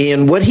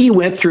 And what he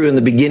went through in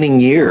the beginning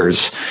years,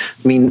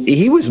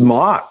 he was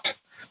mocked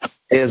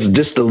as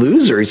just a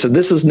loser. He said,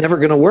 this is never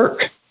going to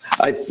work.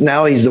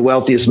 Now he's the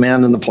wealthiest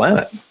man on the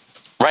planet.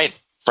 Right.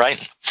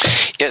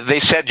 They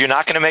said, you're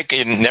never going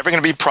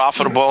to be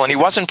profitable. And he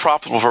wasn't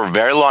profitable for a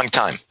very long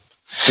time.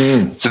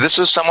 So this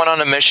was someone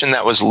on a mission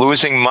that was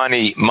losing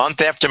money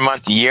month after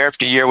month, year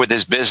after year with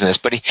his business.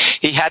 But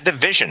he had the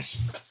vision.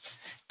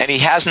 And he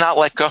has not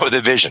let go of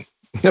the vision.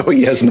 No,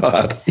 he has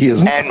not.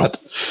 And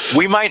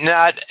we might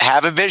not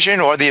have a vision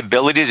or the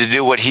ability to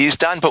do what he's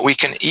done, but we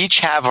can each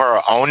have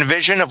our own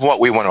vision of what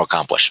we want to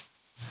accomplish.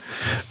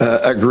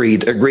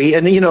 Agreed.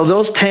 And,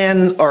 those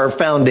 10 are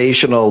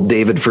foundational,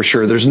 David, for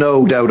sure. There's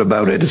no doubt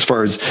about it as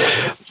far as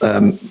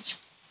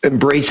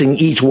embracing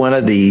each one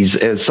of these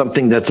as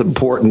something that's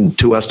important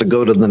to us to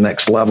go to the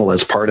next level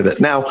as part of it.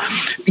 Now,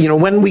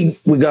 when we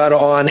got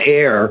on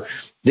air,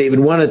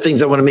 David, one of the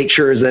things I want to make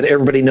sure is that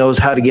everybody knows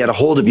how to get a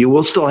hold of you.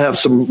 We'll still have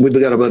we've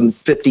got about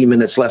 15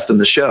 minutes left in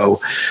the show.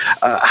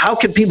 How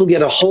can people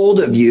get a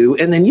hold of you?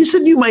 And then you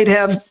said you might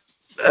have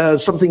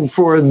something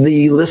for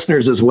the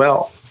listeners as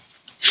well.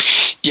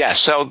 Yeah,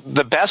 so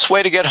the best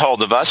way to get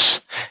hold of us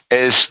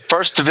is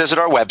first to visit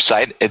our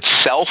website. It's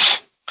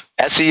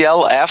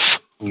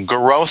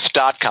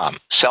selfgrowth.com,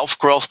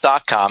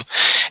 selfgrowth.com.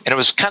 And it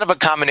was kind of a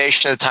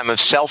combination at the time of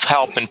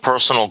self-help and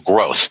personal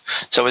growth.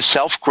 So it's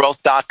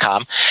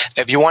selfgrowth.com.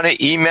 If you want an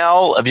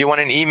email,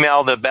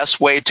 the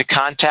best way to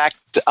contact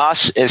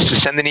us is to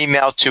send an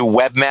email to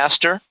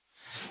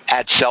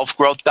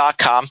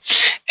webmaster@selfgrowth.com.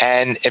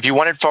 And if you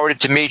want it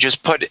forwarded to me,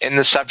 just put in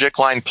the subject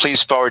line,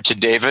 please forward to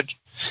David.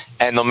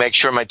 And my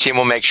team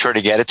will make sure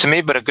to get it to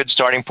me. But a good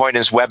starting point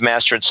is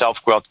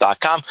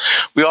webmaster@selfgrowth.com.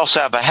 We also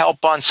have a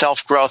help on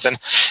self-growth.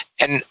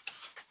 And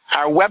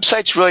our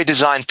website's really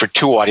designed for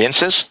two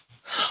audiences.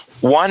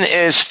 One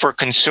is for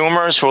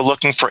consumers who are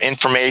looking for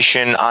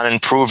information on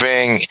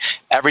improving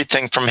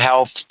everything from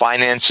health,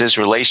 finances,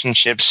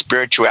 relationships,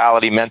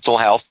 spirituality, mental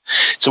health.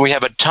 So we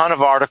have a ton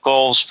of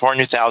articles,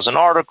 400,000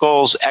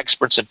 articles,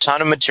 experts, a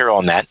ton of material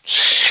on that.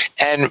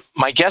 And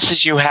my guess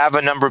is you have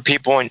a number of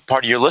people in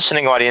part of your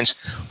listening audience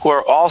who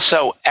are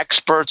also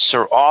experts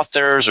or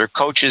authors or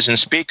coaches and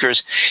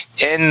speakers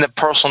in the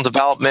personal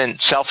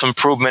development,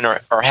 self-improvement,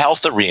 or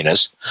health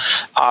arenas.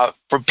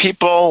 For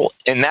people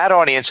in that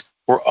audience,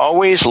 we're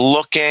always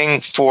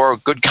looking for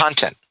good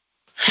content.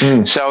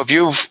 So if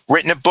you've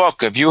written a book,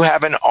 if you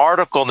have an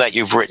article that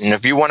you've written,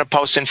 if you want to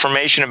post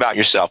information about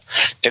yourself,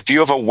 if you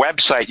have a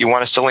website you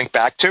want us to link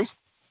back to,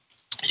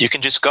 you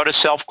can just go to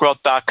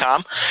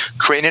selfgrowth.com,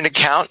 create an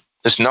account.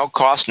 There's no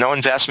cost, no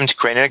investment to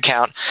create an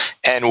account,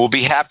 and we'll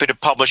be happy to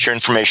publish your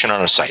information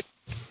on our site.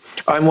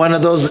 I'm one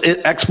of those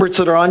experts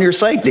that are on your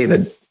site,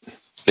 David.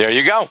 There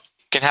you go.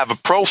 You can have a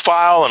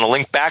profile and a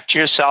link back to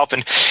yourself,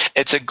 and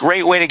it's a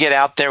great way to get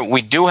out there.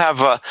 We do have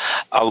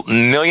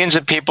millions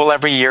of people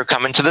every year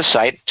coming to the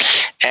site,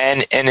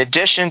 and in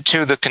addition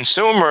to the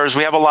consumers,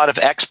 we have a lot of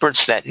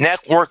experts that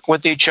network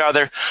with each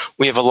other.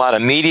 We have a lot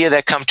of media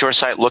that come to our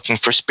site looking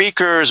for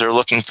speakers or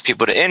looking for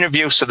people to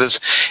interview, so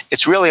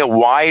it's really a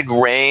wide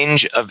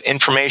range of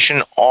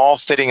information, all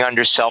fitting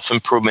under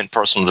self-improvement,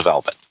 personal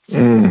development.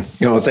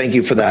 Thank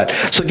you for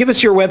that. So give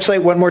us your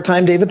website one more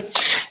time, David.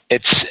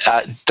 It's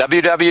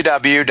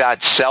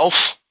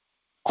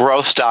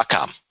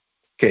www.selfgrowth.com.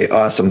 Okay,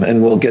 awesome.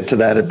 And we'll get to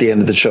that at the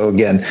end of the show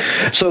again.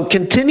 So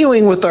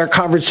continuing with our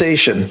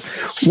conversation,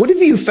 what have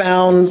you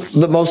found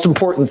the most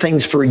important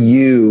things for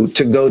you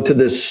to go to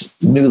this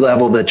new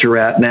level that you're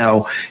at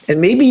now, and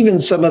maybe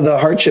even some of the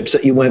hardships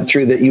that you went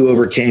through that you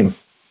overcame?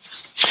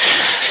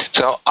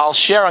 So I'm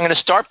going to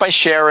start by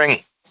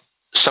sharing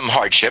some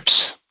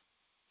hardships.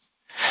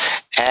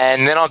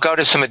 And then I'll go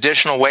to some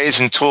additional ways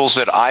and tools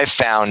that I've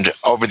found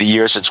over the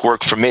years that's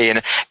worked for me.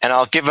 And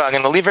I'm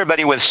going to leave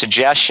everybody with a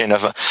suggestion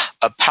of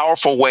a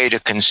powerful way to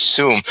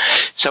consume.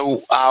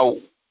 So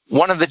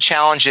one of the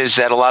challenges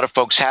that a lot of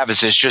folks have is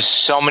there's just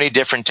so many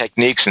different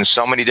techniques and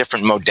so many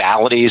different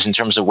modalities in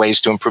terms of ways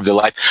to improve their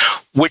life.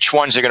 Which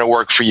ones are going to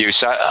work for you?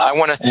 So I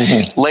want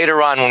to,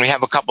 later on when we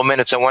have a couple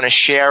minutes, I want to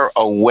share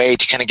a way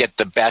to kind of get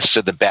the best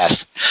of the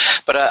best.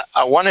 But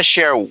I want to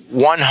share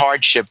one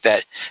hardship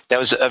that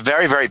was a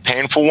very, very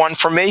painful one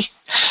for me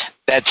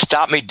that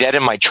stopped me dead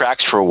in my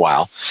tracks for a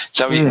while.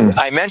 So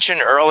I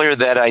mentioned earlier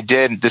that I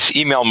did this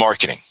email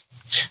marketing.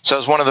 So I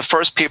was one of the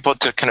first people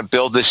to kind of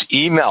build this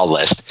email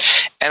list.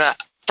 And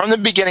from the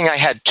beginning, I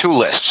had two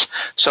lists.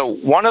 So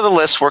one of the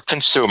lists were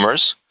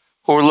consumers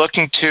who were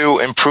looking to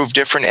improve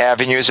different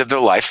avenues of their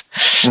life.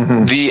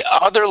 The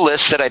other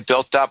list that I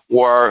built up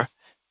were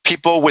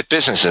people with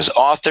businesses,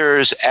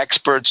 authors,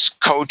 experts,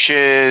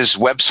 coaches,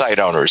 website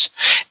owners.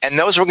 And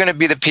those were going to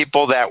be the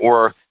people that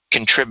were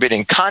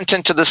contributing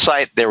content to the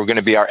site. They were going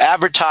to be our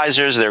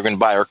advertisers. They were going to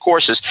buy our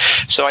courses.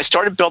 So I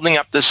started building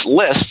up this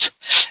list,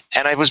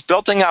 and I was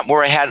building up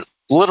where I had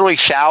literally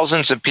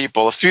thousands of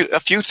people, a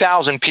few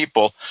thousand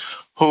people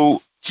who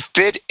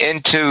fit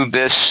into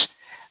this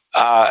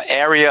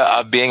area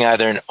of being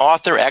either an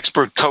author,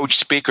 expert, coach,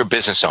 speaker,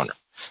 business owner.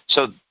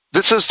 So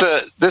this was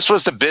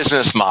the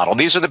business model.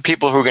 These are the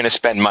people who are going to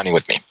spend money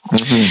with me.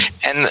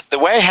 And the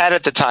way I had it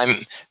at the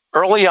time,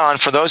 early on,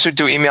 for those who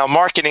do email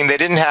marketing, they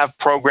didn't have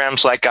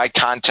programs like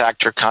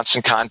iContact or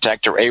Constant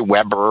Contact or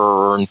Aweber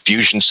or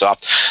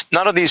Infusionsoft.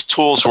 None of these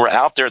tools were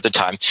out there at the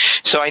time.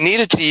 So I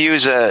needed to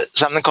use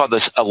something called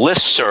a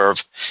listserv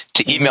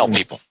to email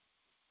people.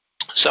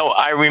 So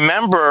I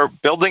remember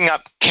building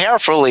up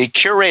carefully,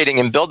 curating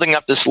and building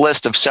up this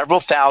list of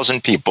several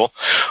thousand people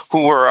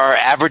who were our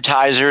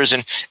advertisers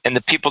and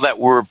the people that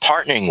we were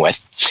partnering with.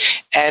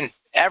 And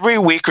every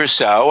week or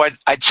so,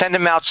 I'd send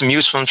them out some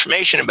useful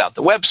information about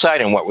the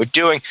website and what we're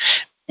doing,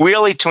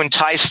 really to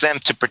entice them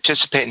to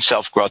participate in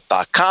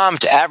selfgrowth.com,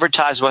 to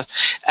advertise with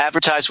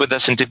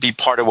us, and to be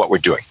part of what we're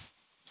doing.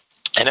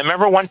 And I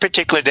remember one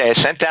particular day, I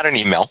sent out an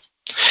email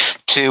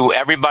to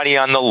everybody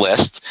on the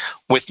list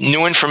with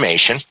new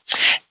information,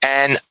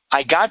 and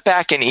I got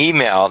back an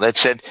email that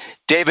said,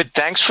 David,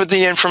 thanks for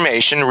the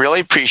information,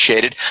 really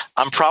appreciate it.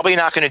 I'm probably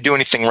not going to do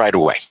anything right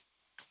away.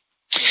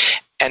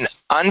 And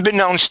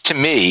unbeknownst to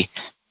me,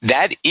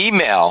 that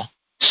email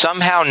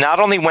somehow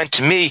not only went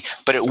to me,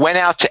 but it went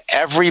out to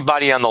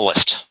everybody on the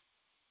list.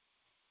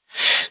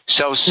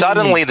 So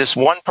suddenly this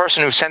one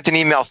person who sent an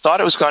email thought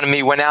it was going to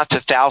me, went out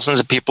to thousands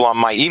of people on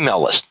my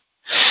email list.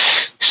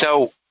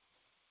 So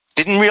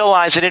didn't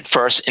realize it at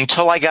first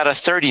until I got a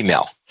third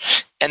email.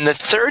 And the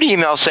third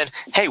email said,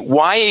 hey,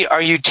 why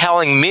are you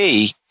telling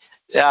me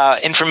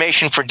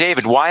information for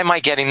David? Why am I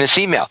getting this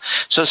email?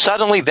 So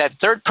suddenly that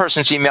third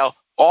person's email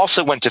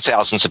also went to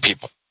thousands of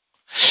people.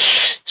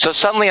 So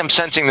suddenly I'm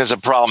sensing there's a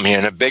problem here,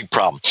 and a big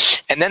problem.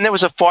 And then there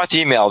was a fourth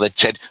email that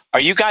said, are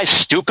you guys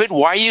stupid?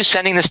 Why are you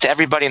sending this to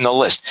everybody in the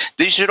list?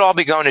 These should all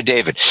be going to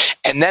David.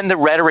 And then the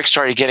rhetoric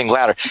started getting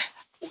louder.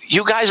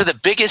 You guys are the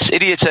biggest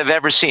idiots I've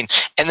ever seen.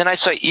 And then I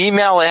saw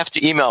email after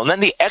email, and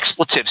then the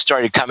expletives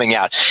started coming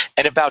out.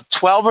 And about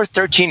 12 or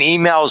 13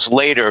 emails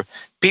later,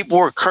 people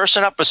were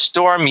cursing up a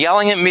storm,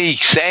 yelling at me,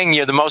 saying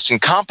you're the most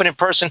incompetent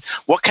person.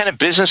 What kind of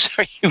business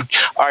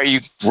are you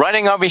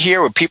running over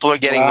here where people are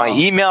getting my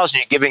emails and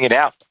you're giving it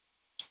out?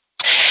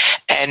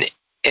 And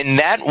in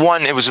that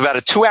one, it was about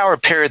a 2-hour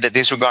period that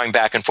these were going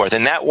back and forth.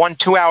 In that 1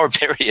 2-hour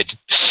period,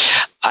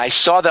 I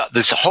saw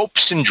the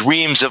hopes and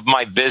dreams of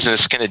my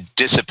business kind of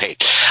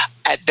dissipate.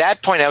 At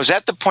that point, I was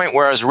at the point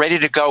where I was ready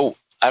to go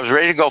I was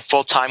ready to go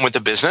full time with the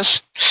business.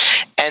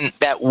 And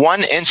that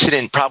one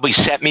incident probably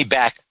set me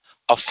back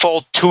a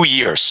full 2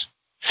 years.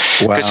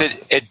 Because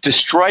it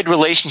destroyed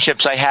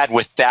relationships I had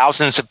with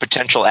thousands of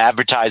potential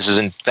advertisers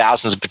and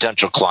thousands of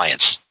potential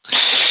clients.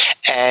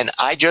 And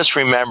I just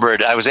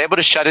remembered I was able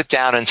to shut it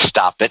down and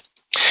stop it,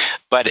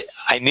 but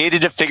I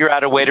needed to figure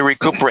out a way to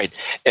recuperate.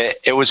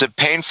 It was a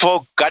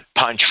painful gut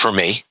punch for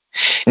me.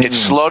 It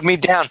slowed me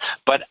down,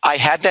 but I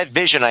had that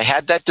vision. I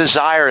had that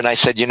desire, and I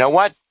said, you know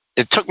what?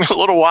 It took me a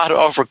little while to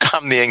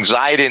overcome the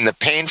anxiety and the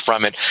pain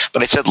from it,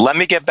 but I said, let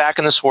me get back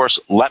on this horse,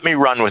 let me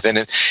run with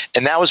it.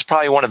 And that was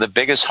probably one of the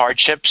biggest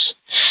hardships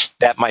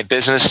that my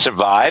business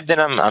survived, and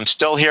I'm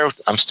still here.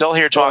 I'm still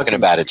here talking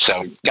about it.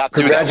 So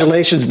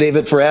congratulations,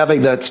 David, for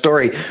having that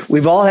story.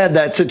 We've all had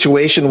that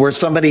situation where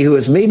somebody who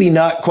is maybe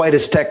not quite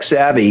as tech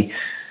savvy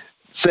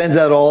sends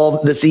out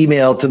all this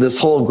email to this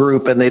whole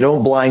group, and they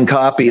don't blind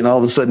copy, and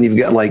all of a sudden you've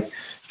got like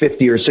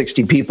 50 or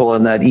 60 people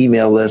on that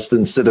email list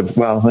instead of,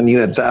 when you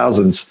had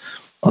thousands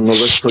on the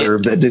list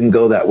that didn't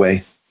go that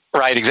way.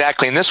 Right,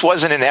 exactly. And this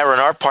wasn't an error on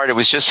our part. It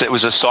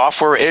was a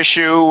software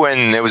issue,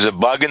 and there was a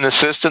bug in the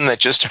system that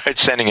just started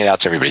sending it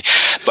out to everybody.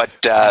 But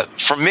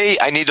for me,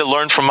 I need to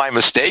learn from my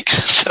mistakes.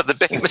 So the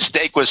big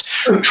mistake was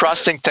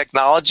trusting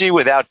technology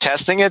without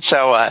testing it.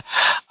 So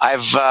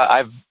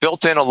I've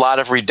built in a lot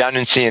of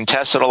redundancy and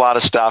tested a lot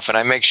of stuff, and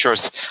I make sure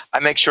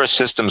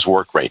systems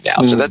work right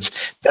now. So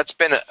that's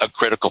been a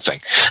critical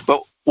thing.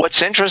 But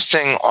what's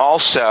interesting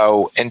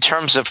also in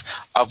terms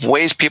of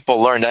ways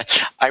people learn,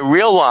 I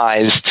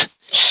realized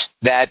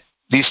that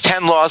these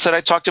 10 laws that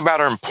I talked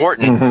about are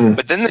important,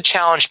 but then the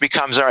challenge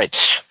becomes, all right,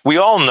 we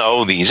all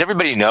know these.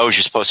 Everybody knows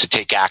you're supposed to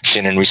take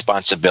action and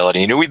responsibility.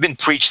 You know, we've been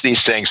preached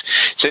these things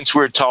since we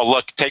were told,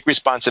 look, take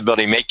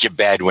responsibility, make your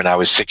bed when I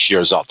was 6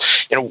 years old.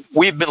 You know,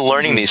 we've been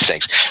learning these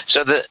things.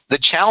 So the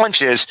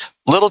challenge is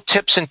little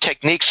tips and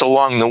techniques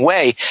along the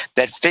way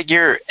that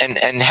figure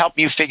and help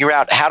you figure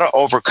out how to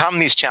overcome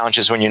these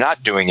challenges when you're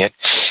not doing it,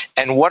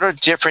 and what are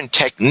different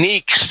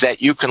techniques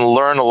that you can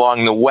learn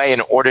along the way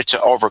in order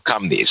to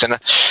overcome these. And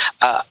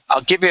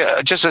I'll give you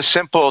just a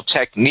simple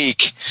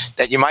technique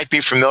that you might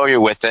be familiar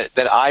with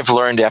that I've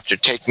learned after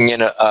taking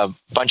in a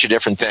bunch of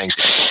different things.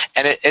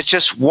 And it's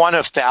just one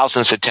of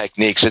thousands of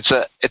techniques.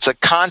 It's a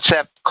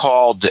concept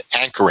called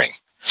anchoring.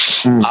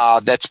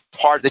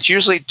 That's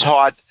usually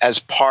taught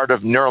as part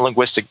of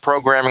neurolinguistic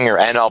programming or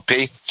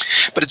NLP,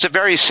 but it's a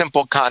very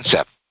simple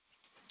concept.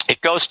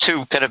 It goes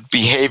to kind of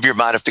behavior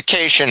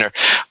modification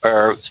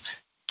or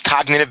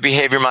cognitive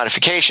behavior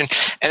modification,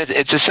 and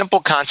it's a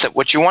simple concept.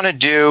 What you want to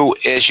do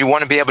is you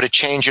want to be able to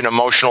change an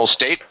emotional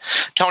state.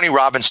 Tony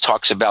Robbins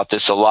talks about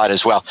this a lot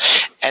as well.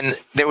 And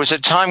there was a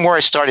time where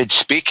I started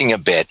speaking a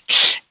bit,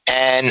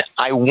 and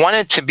I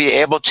wanted to be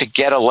able to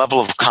get a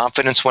level of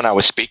confidence when I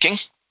was speaking,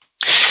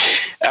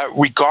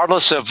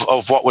 regardless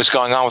of what was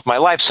going on with my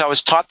life. So I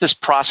was taught this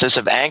process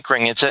of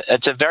anchoring. It's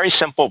a very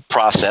simple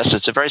process.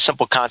 It's a very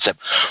simple concept.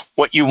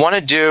 What you want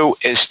to do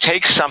is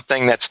take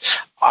something that's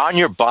on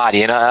your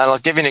body, and I'll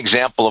give you an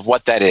example of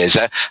what that is.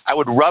 I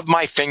would rub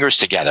my fingers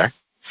together.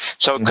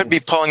 So it could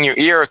be pulling your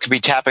ear, it could be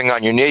tapping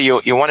on your knee.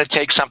 You want to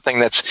take something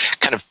that's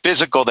kind of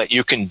physical that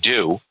you can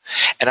do,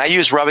 and I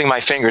use rubbing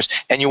my fingers,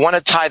 and you want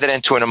to tie that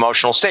into an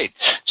emotional state.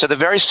 So the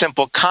very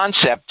simple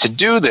concept to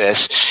do this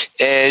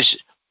is,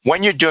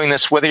 when you're doing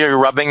this, whether you're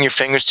rubbing your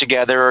fingers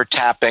together or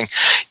tapping,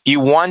 you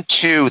want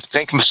to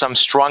think of some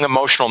strong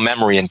emotional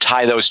memory and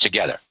tie those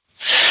together.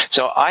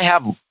 So I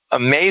have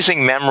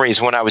amazing memories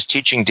when I was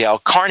teaching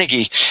Dale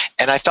Carnegie,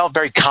 and I felt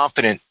very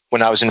confident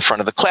when I was in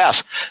front of the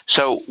class.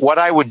 So what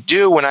I would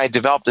do when I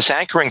developed this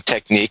anchoring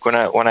technique, when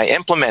I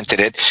implemented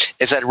it,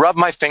 is I'd rub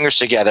my fingers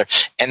together,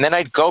 and then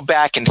I'd go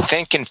back and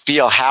think and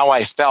feel how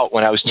I felt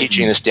when I was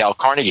teaching this Dale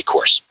Carnegie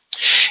course.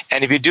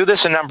 And if you do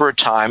this a number of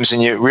times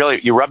and you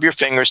rub your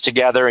fingers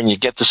together and you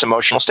get this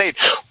emotional state,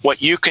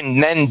 what you can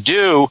then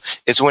do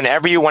is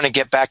whenever you want to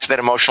get back to that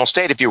emotional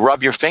state, if you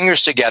rub your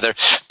fingers together,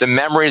 the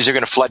memories are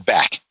going to flood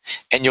back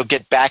and you'll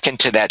get back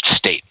into that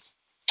state.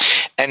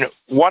 And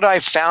what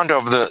I've found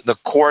over the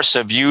course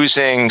of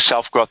using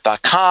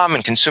selfgrowth.com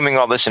and consuming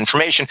all this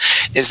information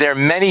is there are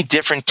many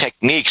different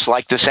techniques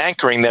like this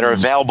anchoring that are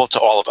available to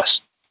all of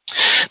us.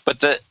 But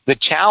the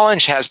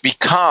challenge has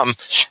become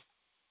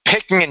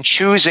picking and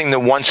choosing the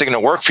ones that are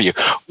going to work for you.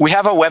 We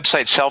have a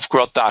website,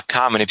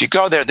 selfgrowth.com, and if you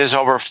go there, there's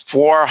over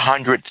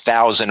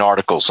 400,000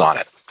 articles on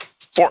it.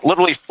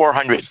 Literally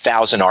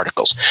 400,000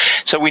 articles.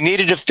 So we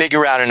needed to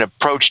figure out an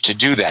approach to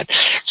do that.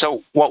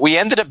 So what we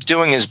ended up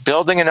doing is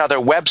building another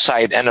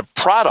website and a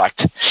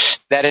product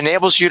that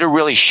enables you to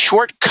really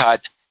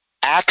shortcut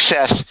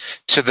access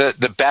to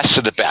the best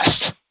of the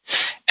best.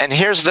 And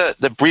here's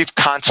the brief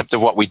concept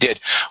of what we did.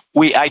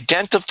 We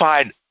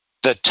identified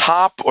the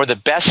top or the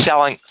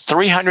best-selling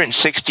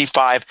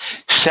 365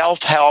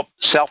 self-help,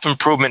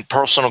 self-improvement,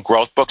 personal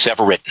growth books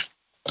ever written.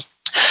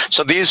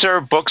 So these are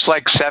books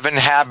like 7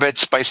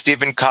 Habits by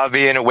Stephen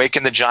Covey and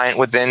Awaken the Giant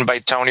Within by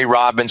Tony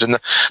Robbins, and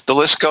the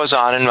list goes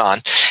on and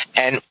on.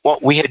 And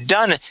what we had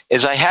done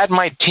is I had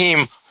my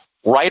team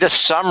write a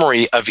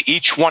summary of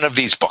each one of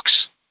these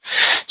books.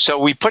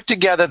 So we put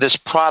together this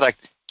product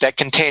that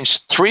contains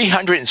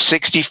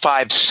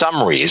 365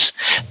 summaries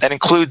that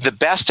include the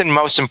best and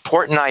most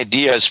important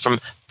ideas from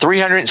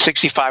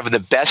 365 of the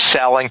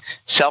best-selling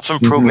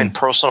self-improvement,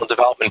 personal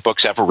development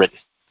books ever written.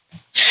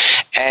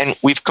 And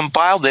we've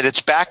compiled it. It's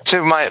back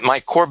to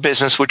my core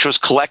business, which was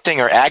collecting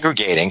or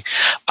aggregating.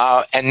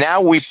 And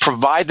now we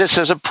provide this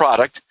as a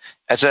product,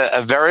 as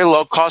a very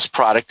low-cost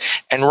product.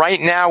 And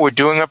right now we're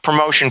doing a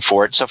promotion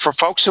for it. So for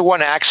folks who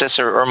want access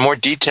or more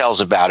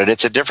details about it,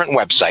 it's a different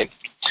website.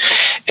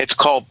 It's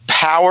called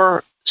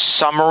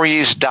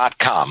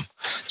PowerSummaries.com.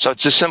 So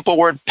it's a simple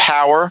word,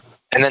 power,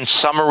 and then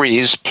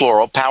summaries,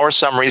 plural,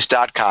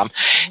 PowerSummaries.com.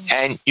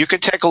 And you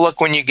can take a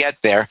look when you get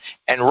there.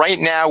 And right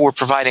now we're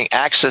providing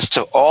access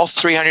to all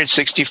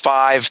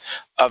 365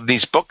 of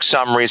these book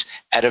summaries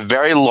at a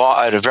very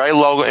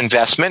low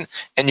investment,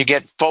 and you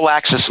get full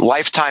access,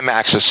 lifetime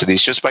access to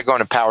these just by going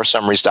to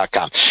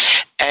PowerSummaries.com.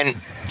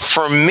 And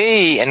for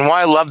me, and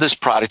why I love this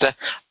product,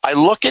 I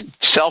look at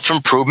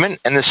self-improvement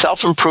and the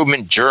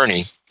self-improvement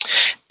journey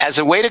as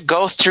a way to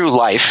go through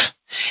life,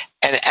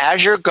 and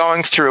as you're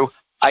going through,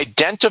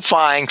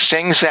 identifying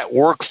things that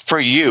work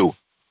for you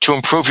to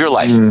improve your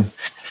life.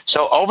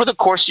 So over the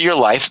course of your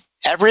life,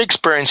 every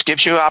experience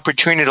gives you an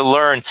opportunity to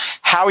learn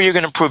how you're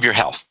going to improve your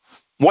health.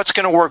 What's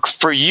going to work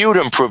for you to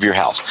improve your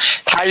health?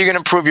 How you're going to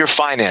improve your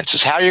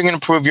finances? How you're going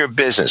to improve your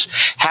business?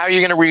 How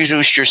you're going to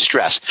reduce your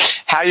stress?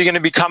 How you're going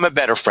to become a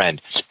better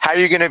friend? How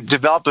you're going to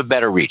develop a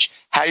better reach?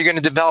 How you're going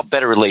to develop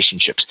better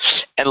relationships?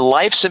 And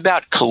life's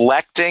about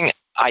collecting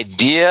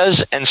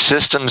ideas and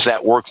systems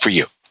that work for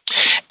you.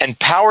 And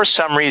Power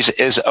Summaries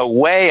is a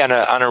way on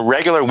a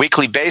regular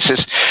weekly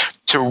basis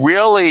to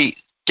really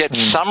get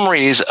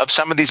summaries of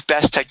some of these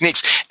best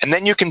techniques. And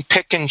then you can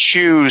pick and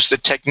choose the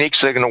techniques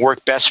that are going to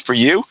work best for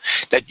you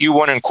that you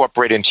want to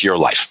incorporate into your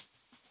life.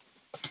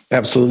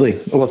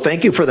 Absolutely. Well,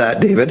 thank you for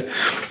that, David.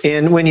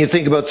 And when you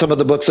think about some of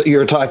the books that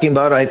you're talking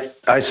about, I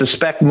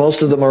suspect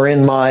most of them are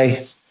in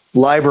my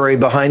library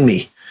behind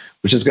me,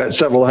 which has got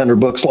several hundred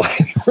books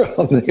lying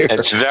around there.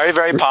 It's very,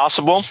 very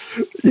possible.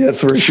 Yes,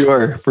 for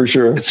sure.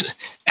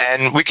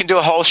 And we can do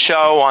a whole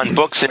show on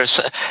books.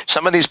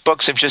 Some of these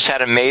books have just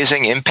had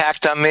amazing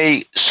impact on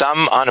me,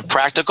 some on a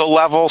practical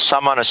level,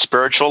 some on a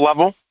spiritual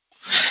level.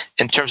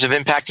 In terms of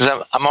impact,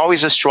 I'm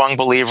always a strong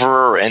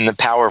believer in the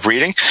power of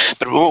reading,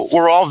 but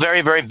we're all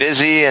very, very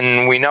busy,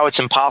 and we know it's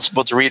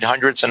impossible to read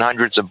hundreds and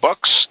hundreds of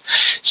books.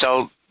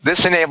 So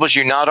this enables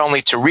you not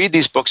only to read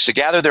these books to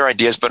gather their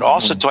ideas, but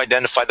also to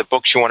identify the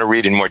books you want to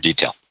read in more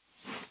detail.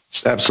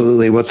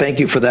 Absolutely. Well, thank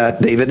you for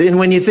that, David. And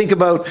when you think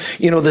about,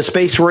 the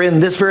space we're in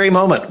this very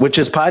moment, which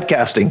is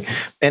podcasting,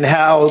 and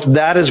how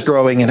that is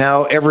growing, and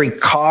how every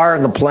car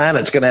on the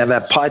planet is going to have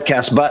that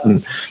podcast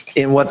button,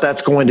 and what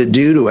that's going to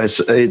do to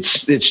us,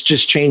 it's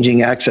just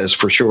changing access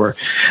for sure.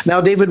 Now,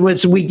 David,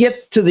 as we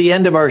get to the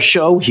end of our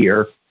show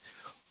here,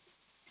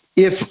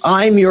 if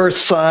I'm your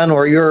son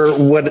or you're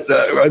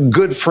a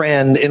good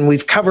friend, and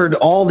we've covered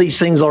all these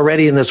things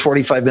already in this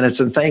 45 minutes,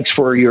 and thanks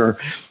for your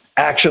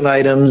action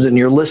items and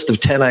your list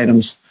of 10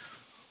 items,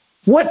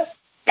 what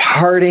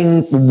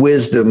parting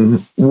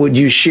wisdom would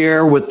you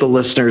share with the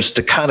listeners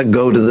to kind of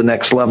go to the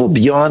next level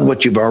beyond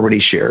what you've already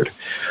shared?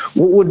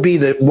 What would be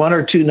the one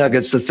or two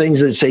nuggets, the things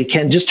that say,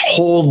 Ken, just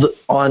hold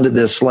on to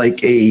this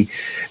like a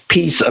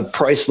piece of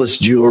priceless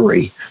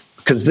jewelry,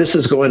 because this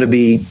is going to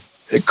be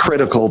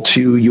critical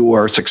to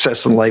your success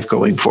in life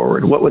going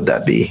forward? What would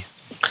that be?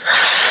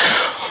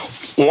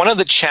 One of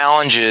the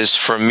challenges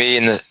for me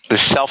in the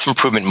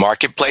self-improvement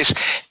marketplace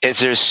is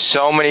there's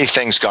so many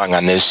things going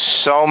on. There's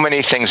so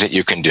many things that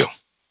you can do.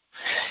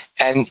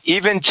 And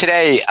even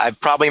today, I've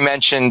probably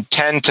mentioned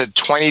 10 to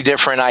 20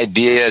 different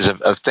ideas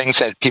of things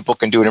that people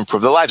can do to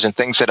improve their lives and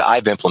things that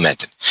I've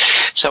implemented.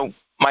 So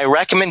my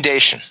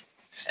recommendation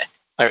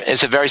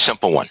is a very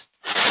simple one.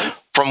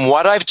 From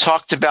what I've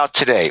talked about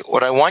today,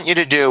 what I want you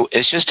to do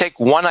is just take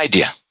one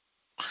idea,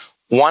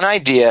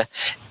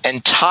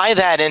 and tie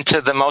that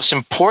into the most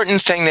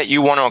important thing that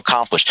you want to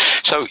accomplish.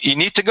 So you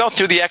need to go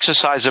through the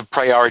exercise of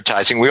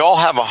prioritizing. We all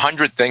have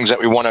 100 things that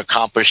we want to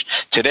accomplish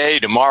today,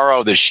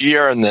 tomorrow, this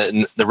year, and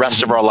the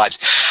rest of our lives.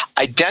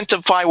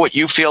 Identify what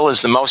you feel is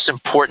the most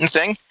important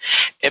thing.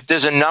 If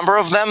there's a number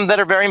of them that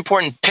are very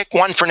important, pick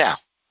one for now.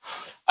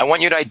 I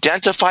want you to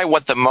identify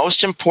what the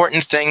most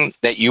important thing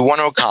that you want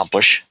to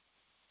accomplish.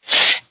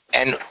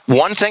 And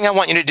one thing I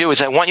want you to do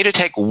is I want you to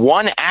take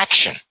one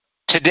action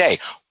today,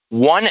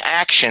 one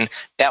action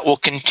that will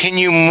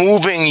continue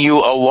moving you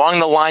along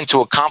the line to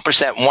accomplish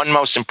that one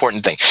most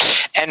important thing.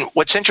 And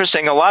what's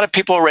interesting, a lot of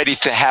people are ready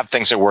to have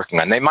things they're working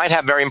on. They might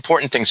have very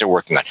important things they're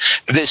working on.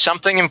 If there's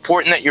something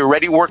important that you're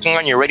already working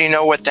on, you already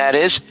know what that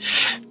is,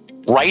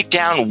 write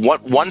down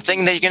what one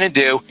thing that you're going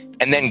to do,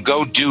 and then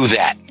go do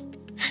that.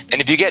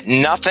 And if you get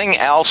nothing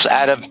else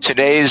out of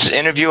today's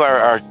interview or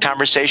our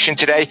conversation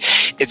today,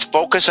 it's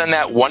focus on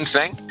that one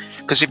thing.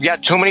 Because if you've got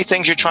too many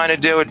things you're trying to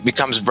do, it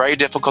becomes very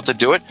difficult to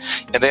do it.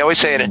 And they always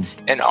say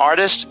an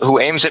artist who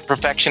aims at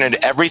perfection at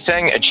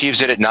everything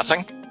achieves it at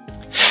nothing.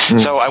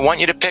 So I want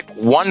you to pick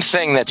one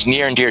thing that's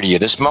near and dear to you,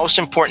 this most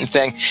important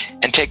thing,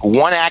 and take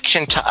one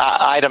action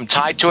item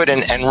tied to it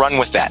and run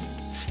with that.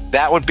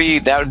 That would be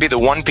the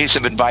one piece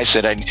of advice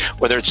that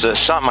whether it's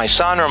my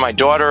son or my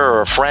daughter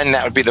or a friend,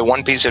 that would be the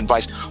one piece of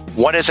advice.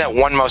 What is that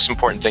one most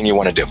important thing you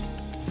want to do?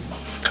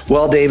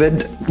 Well,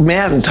 David,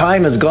 man,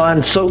 time has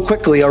gone so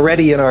quickly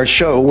already in our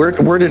show.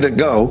 Where did it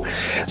go?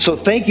 So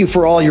thank you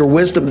for all your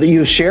wisdom that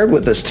you shared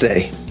with us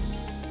today.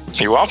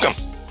 You're welcome.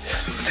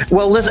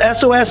 Well,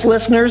 SOS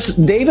listeners,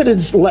 David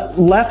has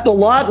left a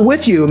lot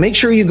with you. Make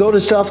sure you go to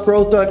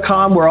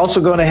selfgrowth.com. We're also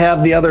going to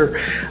have the other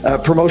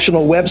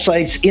promotional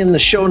websites in the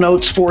show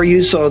notes for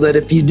you, so that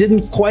if you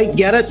didn't quite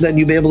get it, then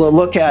you'll be able to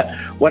look at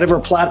whatever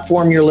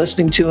platform you're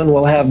listening to, and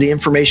we'll have the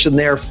information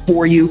there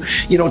for you.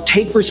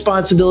 Take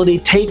responsibility,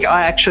 take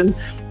action.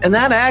 And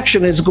that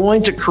action is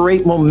going to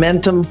create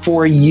momentum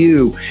for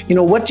you.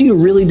 What do you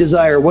really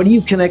desire? What are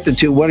you connected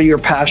to? What are your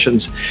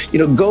passions?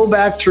 Go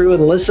back through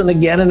and listen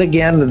again and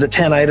again to the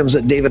 10 items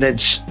that David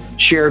had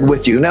shared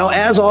with you. Now,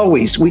 as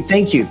always, we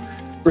thank you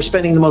for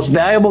spending the most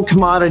valuable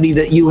commodity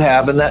that you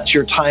have, and that's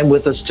your time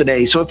with us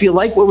today. So if you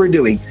like what we're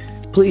doing,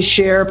 please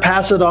share,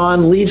 pass it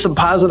on, leave some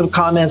positive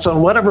comments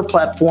on whatever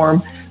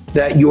platform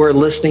that you're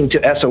listening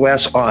to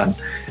SOS on.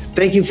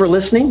 Thank you for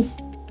listening.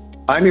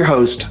 I'm your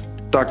host,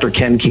 Dr.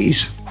 Ken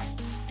Keys.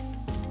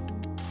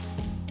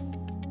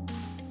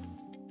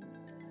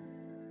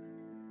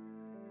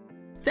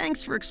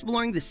 Thanks for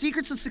exploring the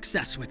secrets of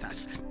success with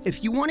us.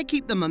 If you want to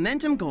keep the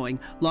momentum going,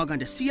 log on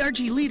to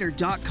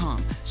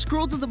crgleader.com.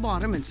 Scroll to the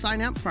bottom and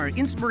sign up for our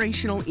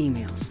inspirational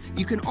emails.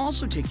 You can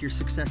also take your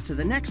success to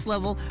the next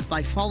level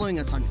by following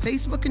us on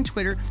Facebook and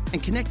Twitter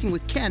and connecting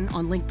with Ken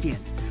on LinkedIn.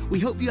 We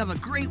hope you have a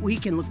great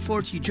week and look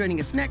forward to you joining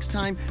us next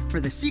time for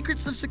the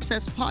Secrets of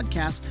Success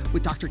podcast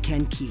with Dr.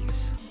 Ken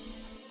Keys.